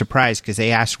him they were surprised because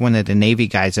they asked one of the Navy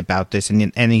guys about this,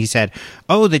 and he said,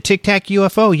 oh, the Tic Tac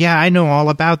UFO, yeah, I know all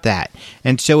about that.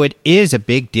 And so it is a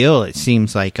big deal, it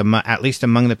seems like, at least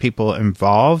among the people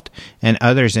involved and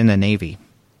others in the Navy.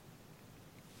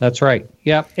 That's right.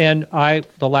 Yeah, and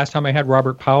the last time I had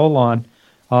Robert Powell on,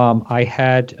 I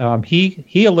had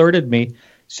he alerted me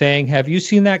saying, have you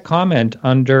seen that comment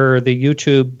under the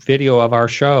YouTube video of our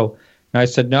show? And I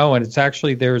said, no, and it's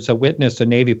actually, there's a witness, a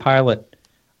Navy pilot,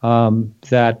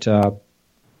 that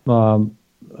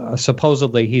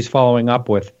supposedly he's following up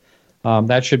with.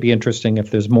 That should be interesting if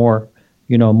there's more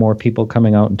people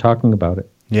coming out and talking about it.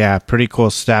 Yeah, pretty cool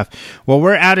stuff. Well,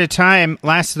 we're out of time.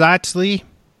 Last thoughts, Lee?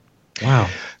 Wow.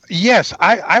 Yes,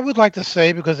 I would like to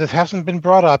say, because it hasn't been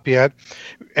brought up yet,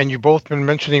 and you've both been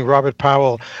mentioning Robert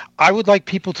Powell, I would like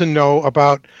people to know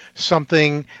about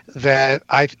something that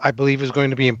I believe is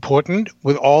going to be important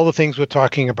with all the things we're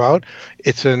talking about.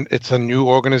 It's a new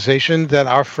organization that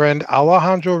our friend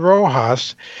Alejandro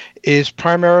Rojas is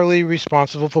primarily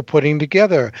responsible for putting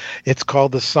together. It's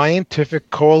called the Scientific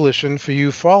Coalition for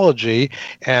Ufology,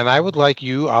 and I would like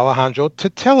you, Alejandro, to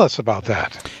tell us about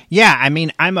that. Yeah, I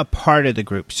mean, I'm a part of the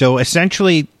group. So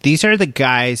essentially, these are the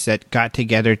guys that got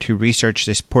together to research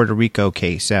this Puerto Rico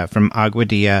case from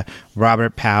Aguadilla,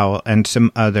 Robert Powell, and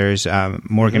some others,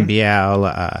 Morgan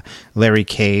Biel, Larry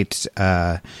Cates,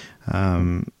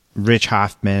 Rich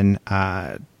Hoffman,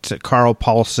 Carl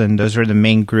Paulson. Those are the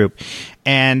main group.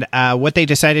 And what they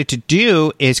decided to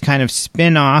do is kind of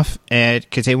spin off,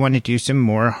 because they want to do some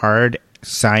more hard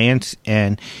science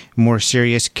and more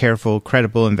serious, careful,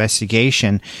 credible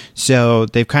investigation. So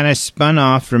they've kind of spun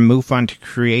off from MUFON to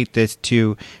create this,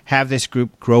 to have this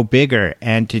group grow bigger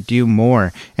and to do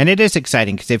more. And it is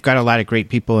exciting because they've got a lot of great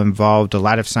people involved, a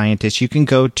lot of scientists. You can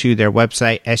go to their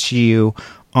website, SGU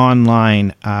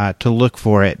online, to look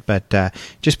for it, but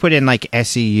just put in like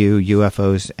SEU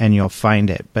UFOs and you'll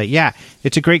find it. But yeah,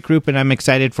 it's a great group, and I'm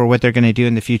excited for what they're going to do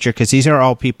in the future, because these are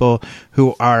all people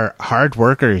who are hard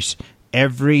workers.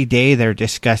 Every day they're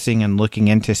discussing and looking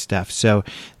into stuff. So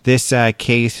this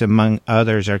case, among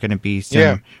others, are going to be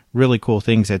some really cool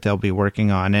things that they'll be working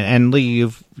on. And Lee,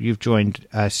 you've joined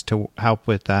us to help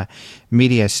with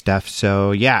media stuff.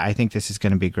 So yeah, I think this is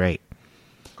going to be great.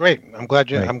 Great. I'm glad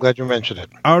you mentioned it.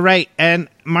 All right. And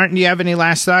Martin, do you have any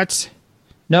last thoughts?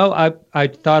 No, I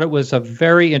thought it was a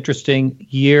very interesting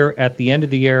year at the end of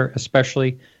the year,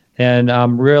 especially. And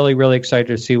I'm really, really excited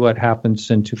to see what happens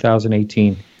in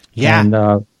 2018. Yeah.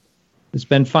 And it's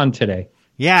been fun today.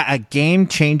 Yeah, a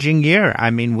game-changing year. I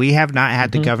mean, we have not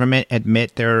had the government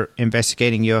admit they're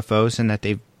investigating UFOs and that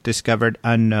they've discovered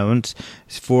unknowns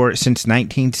since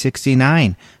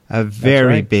 1969. A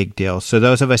very big deal. So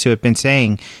those of us who have been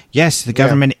saying, yes, the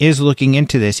government is looking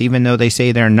into this, even though they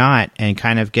say they're not, and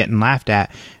kind of getting laughed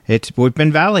at, we've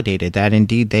been validated that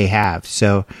indeed they have.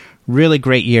 So Really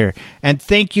great year. And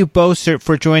thank you both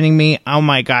for joining me. Oh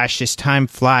my gosh, this time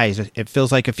flies. It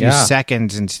feels like a few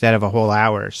seconds instead of a whole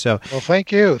hour. So, well,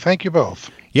 thank you. Thank you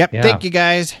both. Yep. Yeah. Thank you,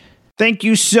 guys. Thank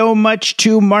you so much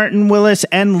to Martin Willis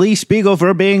and Lee Speigel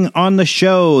for being on the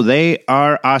show. They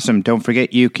are awesome. Don't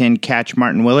forget, you can catch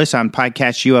Martin Willis on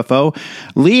Podcast UFO.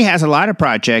 Lee has a lot of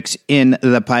projects in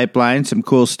the pipeline, some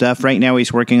cool stuff. Right now,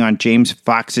 he's working on James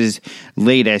Fox's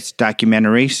latest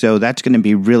documentary, so that's going to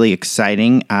be really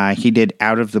exciting. He did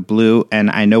Out of the Blue,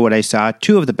 and I Know What I Saw,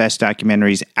 two of the best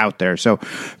documentaries out there. So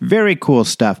very cool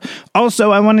stuff. Also,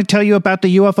 I want to tell you about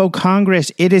the UFO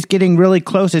Congress. It is getting really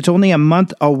close. It's only a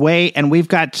month away, and we've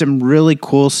got some really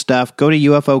cool stuff. Go to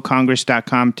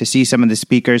ufocongress.com to see some of the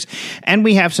speakers, and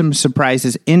we have some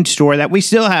surprises in store that we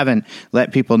still haven't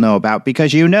let people know about,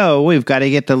 because we've got to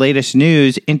get the latest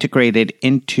news integrated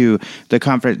into the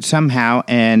conference somehow,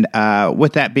 and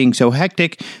with that being so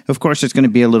hectic, of course, it's going to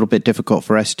be a little bit difficult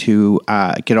for us to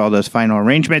get all those final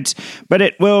arrangements, but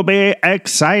it will be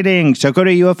exciting. So go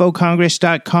to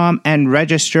ufocongress.com and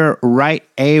register right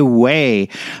away.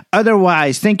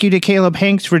 Otherwise, thank you to Caleb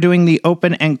Hanks for doing the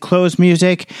open and close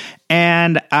music.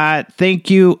 And thank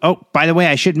you. Oh, by the way,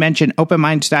 I should mention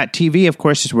openminds.tv, of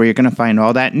course, is where you're going to find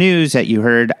all that news that you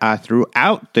heard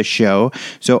throughout the show.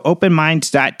 So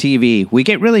openminds.tv. We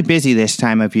get really busy this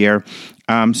time of year.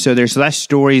 So there's less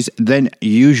stories than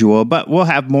usual, but we'll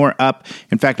have more up.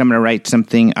 In fact, I'm going to write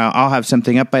something. I'll have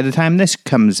something up by the time this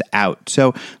comes out.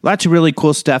 So lots of really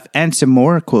cool stuff and some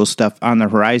more cool stuff on the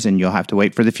horizon. You'll have to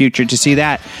wait for the future to see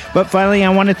that. But finally, I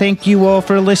want to thank you all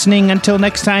for listening. Until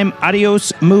next time,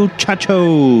 adios,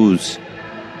 muchachos.